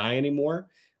 100 guy anymore,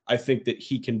 I think that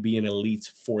he can be an elite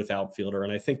 4th outfielder.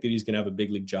 And I think that he's going to have a big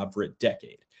league job for a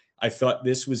decade. I thought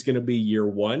this was going to be year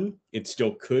 1. It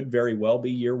still could very well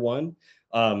be year 1.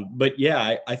 But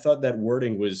yeah, I thought that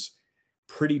wording was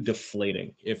pretty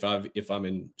deflating if I'm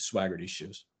in Swaggerty's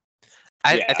shoes.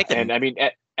 I think, and I mean,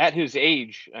 at his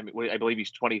age, I mean, I believe he's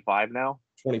 25 now.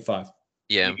 25.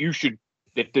 Yeah. You should,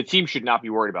 the team should not be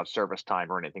worried about service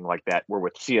time or anything like that. Where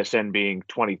with CSN being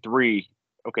 23,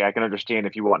 okay, I can understand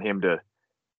if you want him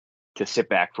to sit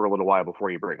back for a little while before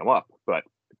you bring him up. But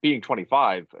being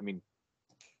 25, I mean,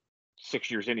 6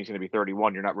 years in, he's going to be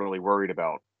 31. You're not really worried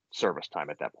about service time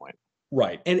at that point.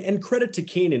 Right. And credit to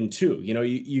Kanan too.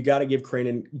 You got to give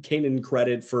Kanan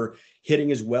credit for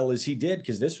hitting as well as he did,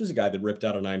 because this was a guy that ripped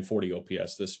out a 940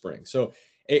 OPS this spring. So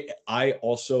I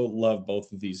also love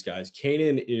both of these guys.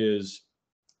 Kanan is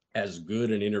as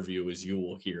good an interview as you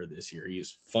will hear this year.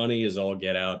 He's funny as all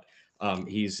get out.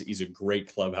 He's a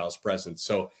great clubhouse presence.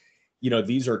 So,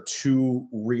 these are 2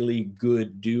 really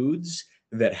good dudes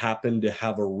that happen to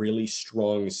have a really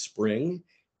strong spring,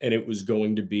 and it was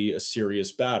going to be a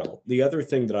serious battle. The other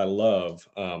thing that I love,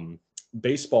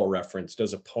 Baseball Reference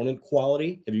does opponent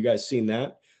quality. Have you guys seen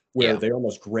that? Where they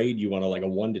almost grade you on a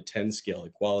 1 to 10 scale, the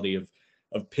quality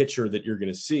of pitcher that you're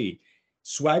going to see.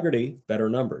 Swaggerty,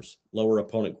 better numbers, lower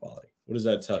opponent quality. What does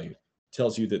that tell you? It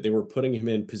tells you that they were putting him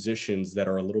in positions that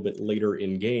are a little bit later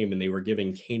in game, and they were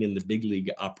giving Kanan the big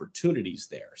league opportunities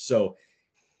there. So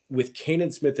with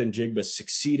Kanan Smith and Jigba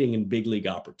succeeding in big league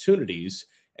opportunities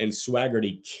and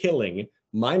Swaggerty killing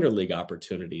minor league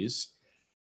opportunities,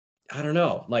 I don't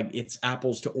know, it's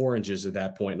apples to oranges at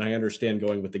that point. And I understand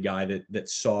going with the guy that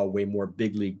saw way more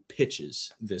big league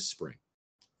pitches this spring.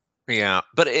 Yeah,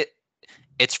 but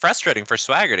it's frustrating for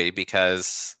Swaggerty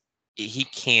because he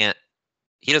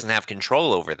doesn't have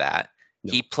control over that.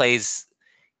 No.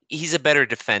 He's a better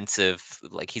defensive,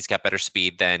 he's got better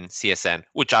speed than CSN,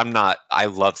 which I'm not. I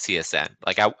love CSN.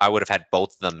 I would have had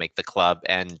both of them make the club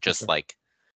and just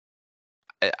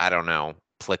I don't know,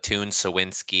 platoon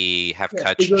Sawinski, have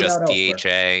Kutch just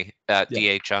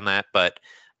DH on that. But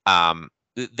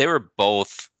they were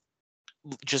both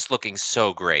just looking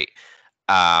so great.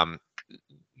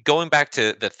 Going back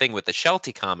to the thing with the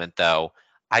Shelty comment, though,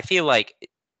 I feel like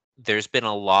there's been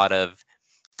a lot of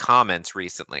comments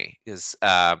recently. Is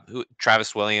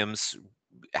Travis Williams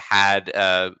had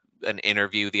an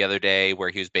interview the other day where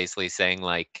he was basically saying,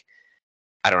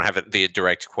 I don't have the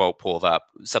direct quote pulled up,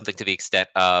 something to the extent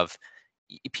of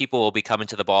people will be coming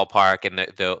to the ballpark and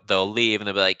they'll leave and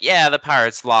they'll be like, yeah, the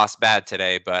Pirates lost bad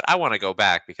today, but I want to go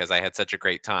back because I had such a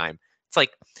great time.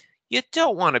 It's you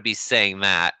don't want to be saying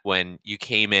that when you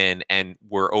came in and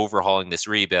were overhauling this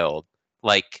rebuild.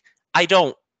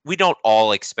 We don't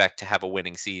all expect to have a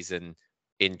winning season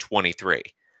in 23,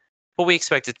 but we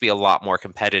expect it to be a lot more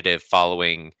competitive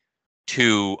following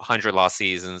 200 loss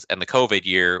seasons and the COVID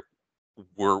year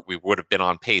we would have been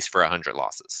on pace for 100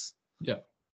 losses. Yeah.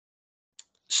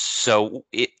 So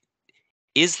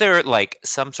is there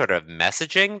some sort of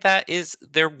messaging that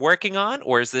they're working on,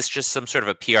 or is this just some sort of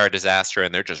a PR disaster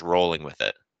and they're just rolling with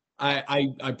it?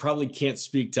 I probably can't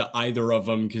speak to either of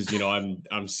them because,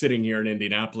 I'm sitting here in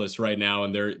Indianapolis right now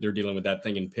and they're dealing with that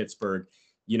thing in Pittsburgh.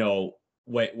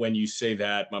 When you say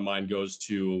that, my mind goes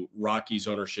to Rockies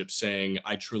ownership saying,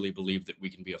 I truly believe that we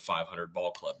can be a 500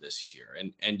 ball club this year.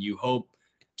 And you hope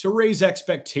to raise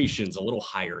expectations a little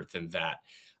higher than that.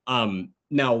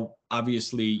 Now,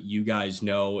 obviously, you guys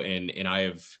know, and I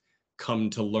have come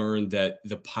to learn that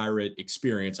the Pirate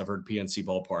experience, I've heard PNC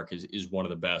Ballpark is one of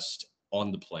the best on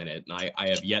the planet. And I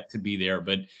have yet to be there,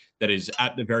 but that is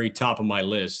at the very top of my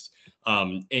list.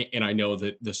 And I know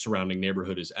that the surrounding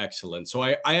neighborhood is excellent. So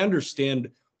I understand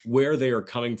where they are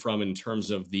coming from in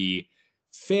terms of the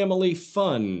family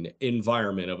fun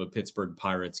environment of a Pittsburgh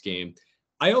Pirates game.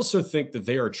 I also think that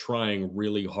they are trying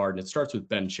really hard, and it starts with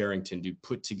Ben Cherington, to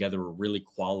put together a really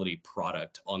quality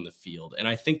product on the field. And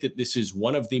I think that this is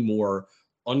one of the more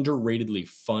underratedly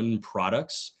fun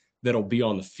products that'll be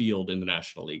on the field in the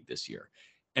National League this year.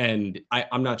 And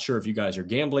I'm not sure if you guys are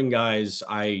gambling guys.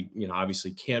 I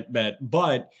obviously can't bet,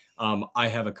 but I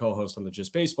have a co-host on the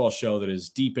Just Baseball show that is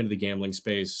deep into the gambling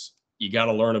space. You got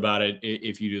to learn about it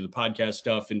if you do the podcast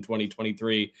stuff in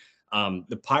 2023.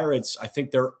 The Pirates, I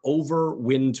think they're over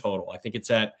win total. I think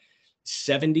it's at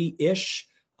 70-ish.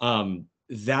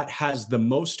 That has the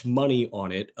most money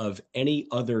on it of any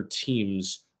other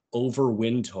team's over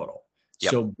win total.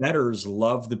 Yep. So bettors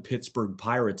love the Pittsburgh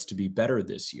Pirates to be better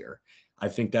this year. I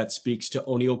think that speaks to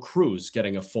O'Neal Cruz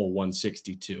getting a full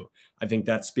 162. I think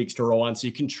that speaks to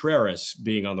Roansy Contreras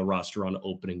being on the roster on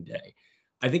opening day.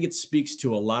 I think it speaks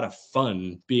to a lot of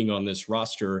fun being on this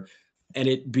roster and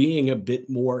it being a bit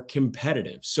more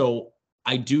competitive. So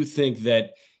I do think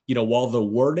that, while the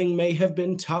wording may have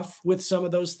been tough with some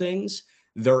of those things,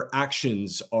 their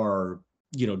actions are,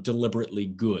 deliberately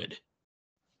good.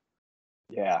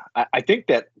 Yeah, I think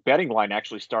that betting line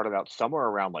actually started out somewhere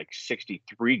around like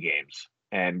 63 games.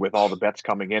 And with all the bets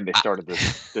coming in, they started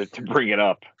to bring it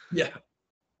up. Yeah.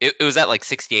 It was at like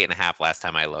 68.5 last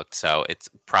time I looked. So it's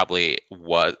probably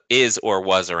was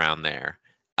around there.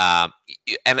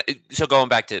 And so going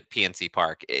back to PNC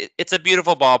Park, it's a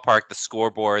beautiful ballpark.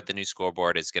 The new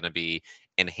scoreboard is going to be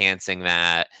enhancing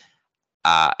that.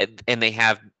 And they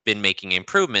have been making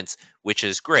improvements, which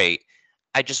is great.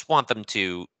 I just want them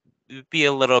to be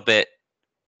a little bit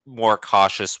more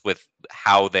cautious with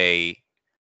how they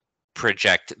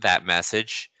project that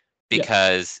message,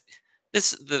 because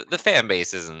the fan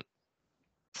base isn't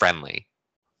friendly.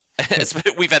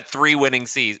 We've had 3 winning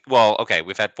seasons. Well, okay,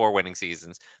 we've had 4 winning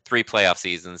seasons, 3 playoff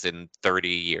seasons in 30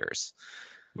 years.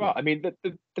 Well, I mean,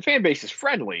 the fan base is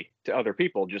friendly to other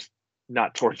people, just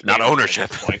not towards not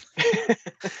ownership.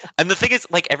 And the thing is,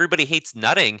 like, everybody hates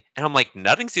Nutting, and I'm like,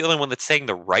 Nutting's the only one that's saying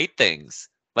the right things.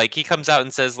 Like, he comes out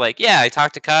and says, like, yeah, I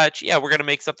talked to Kutch. Yeah, we're going to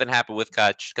make something happen with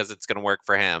Kutch because it's going to work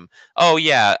for him. Oh,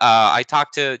 yeah, I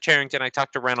talked to Cherington. I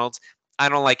talked to Reynolds. I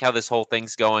don't like how this whole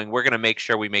thing's going. We're going to make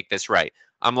sure we make this right.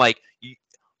 I'm like,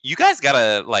 you guys got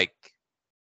to, like,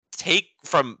 take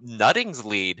from Nutting's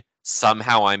lead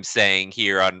somehow, I'm saying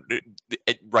here on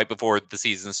right before the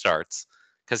season starts.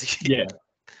 Because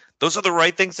those are the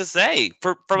right things to say.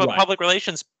 From a public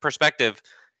relations perspective,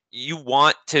 you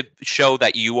want to show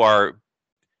that you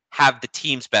have the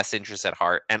team's best interests at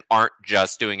heart and aren't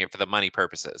just doing it for the money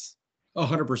purposes.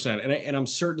 100%. And I'm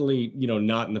certainly,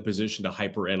 not in the position to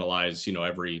hyperanalyze,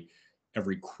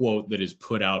 every quote that is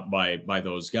put out by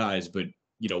those guys. But,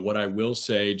 what I will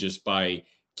say, just by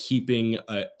keeping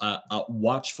a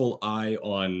watchful eye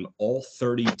on all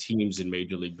 30 teams in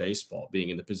Major League Baseball, being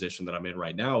in the position that I'm in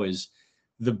right now, is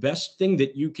the best thing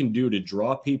that you can do to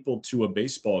draw people to a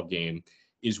baseball game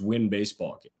is win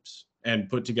baseball games and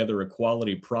put together a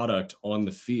quality product on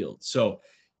the field. So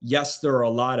yes, there are a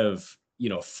lot of,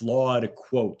 flawed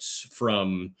quotes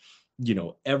from,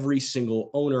 every single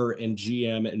owner and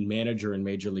GM and manager in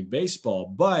Major League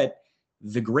Baseball, but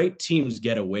the great teams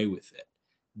get away with it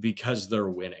because they're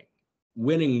winning.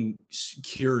 Winning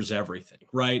cures everything,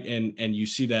 right? And you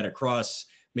see that across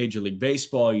Major League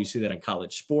Baseball. You see that in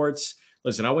college sports.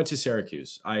 Listen, I went to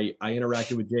Syracuse. I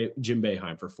interacted with Jim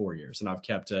Boeheim for 4 years, and I've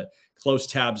kept close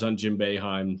tabs on Jim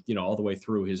Boeheim, all the way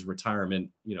through his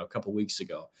retirement, a couple weeks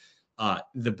ago.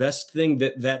 The best thing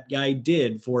that guy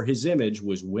did for his image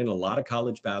was win a lot of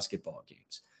college basketball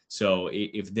games. So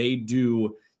if they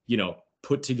do,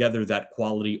 put together that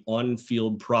quality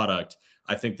on-field product,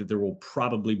 I think that there will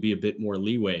probably be a bit more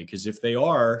leeway, because if they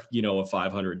are, a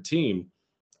 500 team,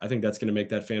 I think that's going to make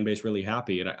that fan base really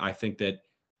happy. And I think that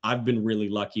I've been really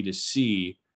lucky to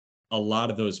see a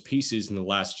lot of those pieces in the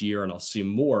last year, and I'll see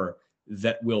more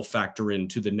that will factor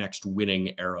into the next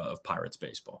winning era of Pirates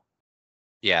baseball.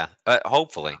 Yeah,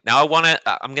 hopefully. Now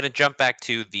I'm going to jump back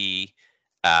to the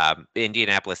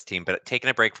Indianapolis team, but taking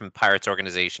a break from the Pirates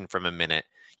organization from a minute.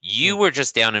 You were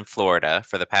just down in Florida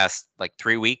for the past like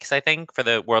 3 weeks, I think, for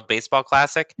the World Baseball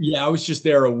Classic. Yeah, I was just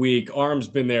there a week. Arm's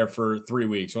been there for 3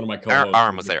 weeks. One of my co-hosts.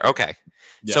 Arm was there. Okay.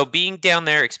 Yeah. So being down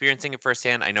there, experiencing it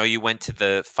firsthand, I know you went to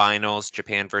the finals,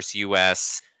 Japan versus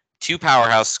US, 2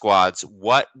 powerhouse squads.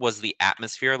 What was the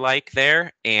atmosphere like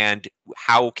there, and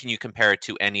how can you compare it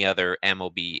to any other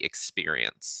MLB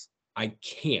experience? I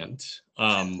can't.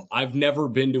 I've never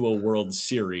been to a World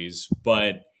Series,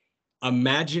 but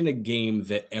imagine a game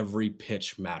that every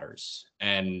pitch matters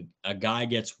and a guy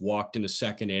gets walked in the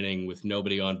second inning with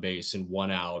nobody on base and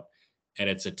 1 out, and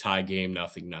it's a tie game,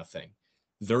 0-0.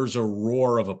 There's a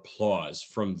roar of applause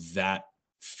from that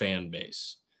fan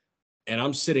base. And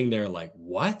I'm sitting there like,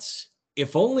 what?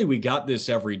 If only we got this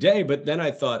every day. But then I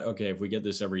thought, okay, if we get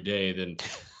this every day, then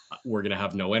we're going to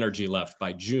have no energy left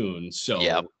by June.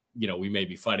 So, we may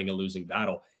be fighting a losing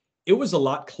battle. It was a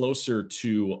lot closer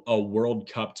to a World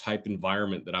Cup type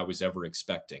environment that I was ever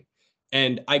expecting.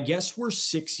 And I guess we're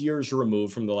 6 years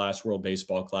removed from the last World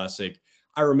Baseball Classic.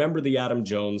 I remember the Adam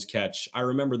Jones catch. I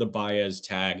remember the Baez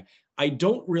tag. I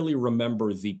don't really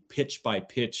remember the pitch by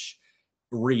pitch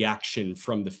reaction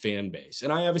from the fan base.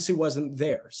 And I obviously wasn't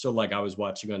there. So like I was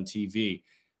watching on TV.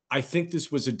 I think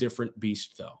this was a different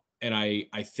beast though. And I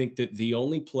think that the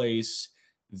only place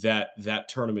that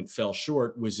tournament fell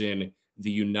short was in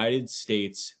the United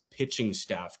States pitching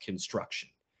staff construction,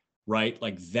 right?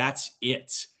 Like that's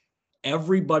it.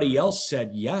 Everybody else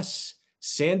said yes.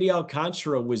 Sandy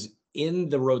Alcantara was in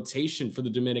the rotation for the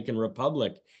Dominican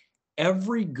Republic.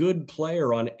 Every good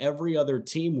player on every other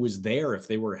team was there if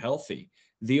they were healthy.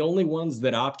 The only ones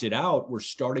that opted out were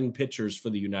starting pitchers for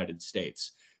the United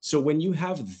States. So when you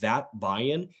have that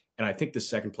buy-in, and I think the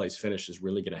second place finish is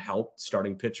really going to help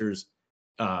starting pitchers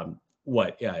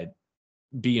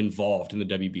be involved in the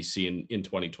WBC in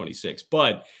 2026.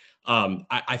 But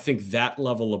I think that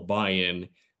level of buy-in,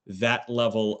 that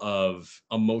level of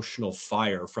emotional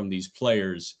fire from these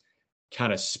players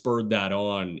kind of spurred that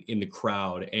on in the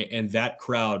crowd. And that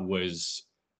crowd was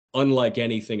unlike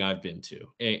anything I've been to.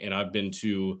 And I've been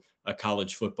to a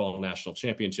college football national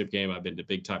championship game. I've been to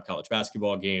big time college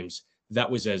basketball games. That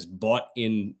was as bought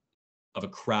in of a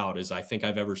crowd as I think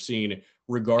I've ever seen,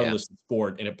 regardless of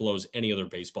sport. And it blows any other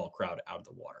baseball crowd out of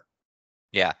the water.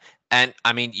 Yeah. And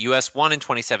I mean, US won in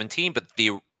 2017, but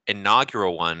the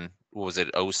inaugural one, was it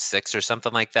 06 or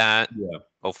something like that? Yeah.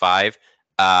 05.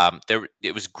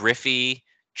 It was Griffey,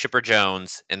 Chipper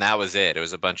Jones, and that was it. It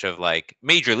was a bunch of like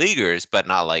major leaguers, but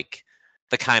not like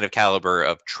the kind of caliber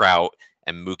of Trout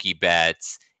and Mookie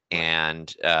Betts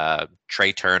and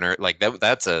Trey Turner. Like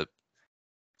the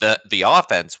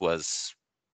offense was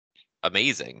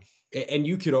amazing. And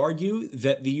you could argue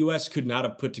that the U.S. could not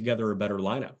have put together a better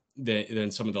lineup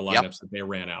than some of the lineups that they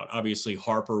ran out. Obviously,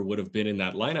 Harper would have been in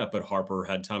that lineup, but Harper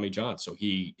had Tommy John, so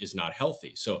he is not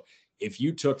healthy. So if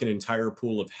you took an entire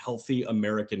pool of healthy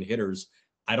American hitters,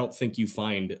 I don't think you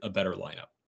find a better lineup.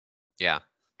 Yeah.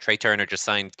 Trey Turner just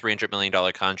signed $300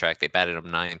 million contract. They batted him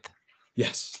 9th.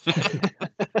 Yes.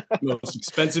 Most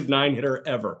expensive 9-hitter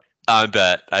ever. I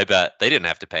bet. They didn't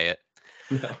have to pay it.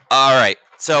 No. All right.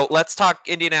 So let's talk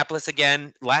Indianapolis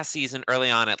again. Last season,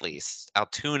 early on at least,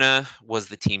 Altoona was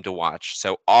the team to watch.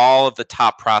 So all of the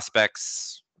top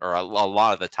prospects, or a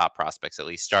lot of the top prospects at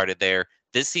least, started there.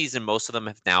 This season, most of them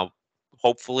have now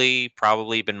hopefully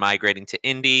probably been migrating to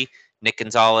Indy. Nick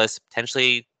Gonzalez,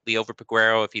 potentially Leo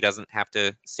Peguero if he doesn't have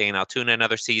to stay in Altoona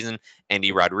another season.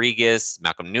 Andy Rodriguez,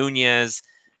 Malcolm Nunez.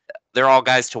 They're all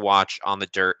guys to watch on the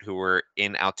dirt who were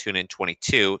in Altoona in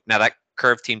 22. Now, that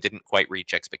Curve team didn't quite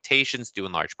reach expectations, due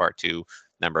in large part to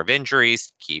number of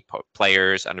injuries, key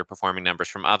players, underperforming numbers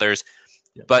from others.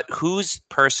 Yeah. But whose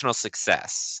personal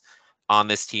success on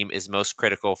this team is most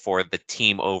critical for the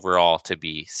team overall to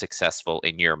be successful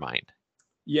in your mind?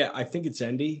 Yeah, I think it's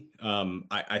Endy.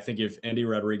 I think if Endy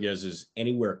Rodriguez is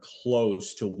anywhere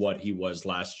close to what he was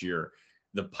last year,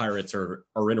 the Pirates are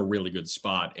in a really good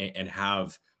spot and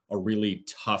have a really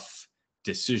tough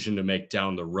decision to make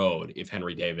down the road if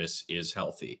Henry Davis is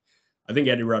healthy. I think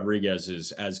Endy Rodriguez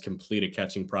is as complete a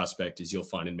catching prospect as you'll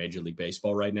find in Major League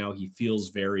Baseball right now. He feels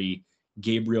very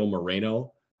Gabriel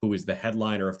Moreno, who is the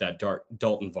headliner of that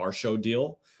Dalton Varsho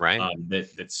deal, right?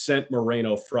 That sent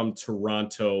Moreno from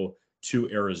Toronto to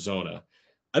Arizona.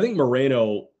 I think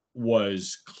Moreno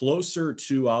was closer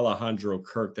to Alejandro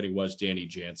Kirk than he was Danny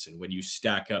Jansen when you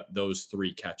stack up those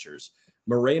 3 catchers.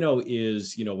 Moreno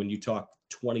is, when you talk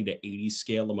 20 to 80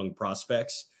 scale among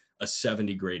prospects, a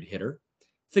 70 grade hitter.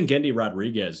 I think Endy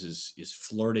Rodriguez is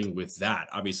flirting with that.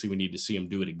 Obviously, we need to see him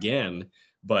do it again,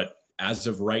 but as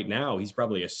of right now, he's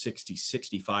probably a 60,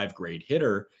 65 grade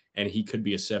hitter, and he could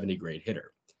be a 70 grade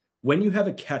hitter. When you have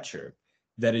a catcher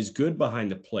that is good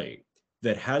behind the plate,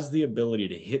 that has the ability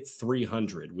to hit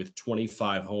 300 with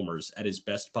 25 homers at his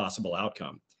best possible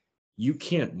outcome, you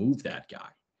can't move that guy.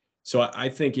 So I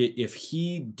think if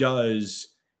he does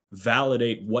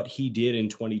validate what he did in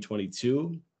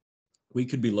 2022, we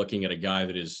could be looking at a guy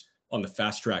that is on the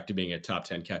fast track to being a top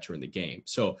 10 catcher in the game.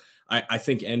 So I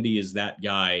think Endy is that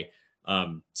guy.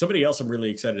 Somebody else I'm really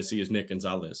excited to see is Nick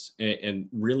Gonzalez. And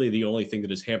really the only thing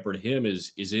that has hampered him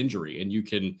is injury. And you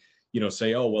can,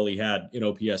 say, oh, well, he had an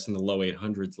OPS in the low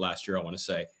 800s last year. I want to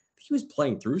say he was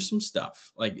playing through some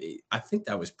stuff. Like, I think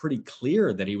that was pretty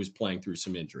clear that he was playing through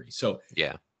some injury. So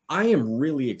yeah, I am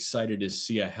really excited to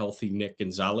see a healthy Nick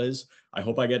Gonzalez. I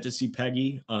hope I get to see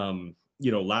Peggy.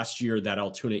 Last year that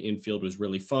Altoona infield was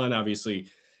really fun. Obviously,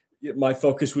 my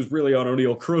focus was really on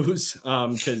O'Neal Cruz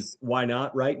because why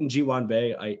not, right? And Ji-Hwan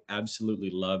Bae, I absolutely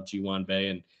love Ji-Hwan Bae,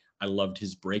 and I loved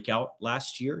his breakout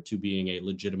last year to being a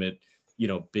legitimate,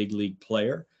 big league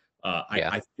player.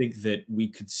 I think that we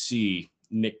could see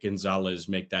Nick Gonzalez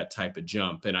make that type of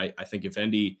jump. And I think if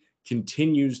Endy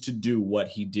continues to do what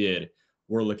he did,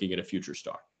 we're looking at a future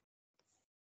star.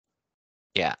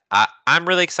 Yeah, I'm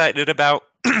really excited about,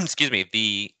 excuse me,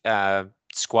 the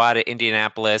squad at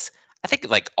Indianapolis. I think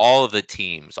like all of the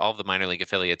teams, all of the minor league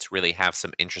affiliates really have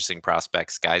some interesting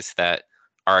prospects, guys that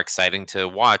are exciting to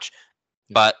watch.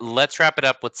 But let's wrap it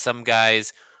up with some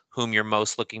guys whom you're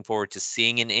most looking forward to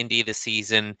seeing in Indy this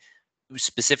season,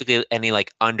 specifically any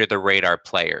like under the radar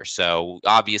players. So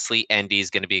obviously Endy is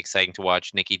going to be exciting to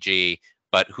watch, Nicky G,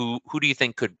 but who do you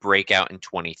think could break out in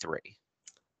 23?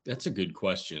 That's a good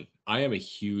question. I am a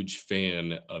huge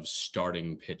fan of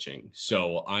starting pitching.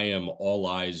 So I am all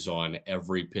eyes on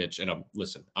every pitch. And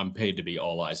I'm paid to be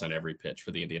all eyes on every pitch for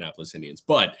the Indianapolis Indians.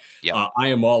 But I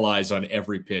am all eyes on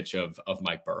every pitch of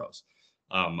Mike Burrows.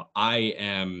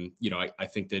 I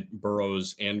think that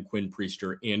Burrows and Quinn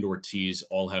Priester and Ortiz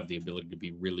all have the ability to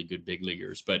be really good big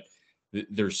leaguers. But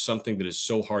there's something that is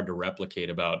so hard to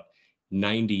replicate about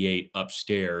 98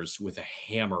 upstairs with a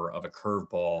hammer of a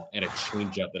curveball and a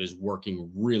changeup that is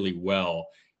working really well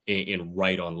in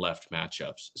right on left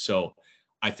matchups. So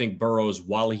I think Burrows,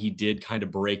 while he did kind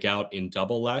of break out in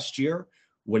double last year,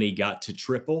 when he got to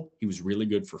triple, he was really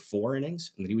good for 4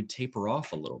 innings, and then he would taper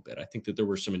off a little bit. I think that there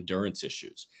were some endurance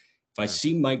issues. If I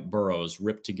see Mike Burrows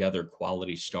rip together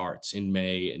quality starts in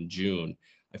May and June,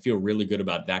 I feel really good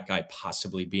about that guy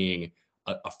possibly being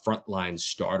a frontline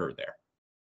starter there.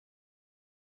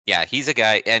 Yeah, he's a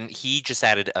guy, and he just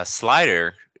added a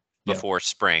slider before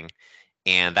spring,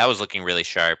 and that was looking really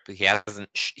sharp. He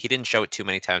didn't show it too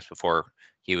many times before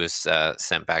he was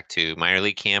sent back to minor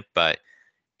league camp, but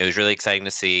it was really exciting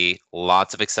to see.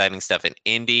 Lots of exciting stuff in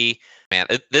Indy. Man,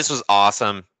 this was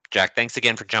awesome. Jack, thanks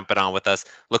again for jumping on with us.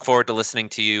 Look forward to listening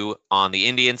to you on the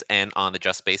Indians and on the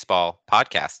Just Baseball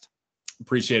podcast.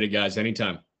 Appreciate it, guys.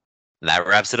 Anytime. That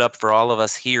wraps it up for all of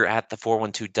us here at the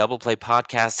 412 Double Play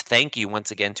podcast. Thank you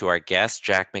once again to our guest,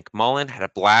 Jack McMullen. Had a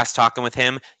blast talking with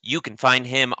him. You can find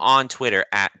him on Twitter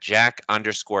at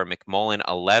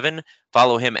Jack_McMullen11.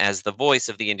 Follow him as the voice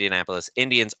of the Indianapolis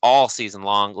Indians all season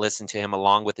long. Listen to him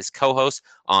along with his co-host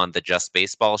on the Just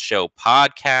Baseball Show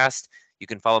podcast. You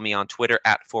can follow me on Twitter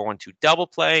at 412 Double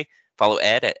Play. Follow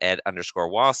Ed at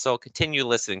Ed_Wassel. Continue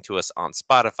listening to us on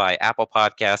Spotify, Apple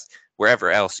Podcasts,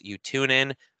 wherever else you tune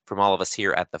in. From all of us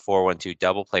here at the 412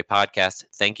 Double Play podcast,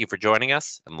 thank you for joining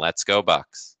us, and let's go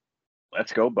Bucks.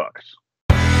 Let's go Bucks.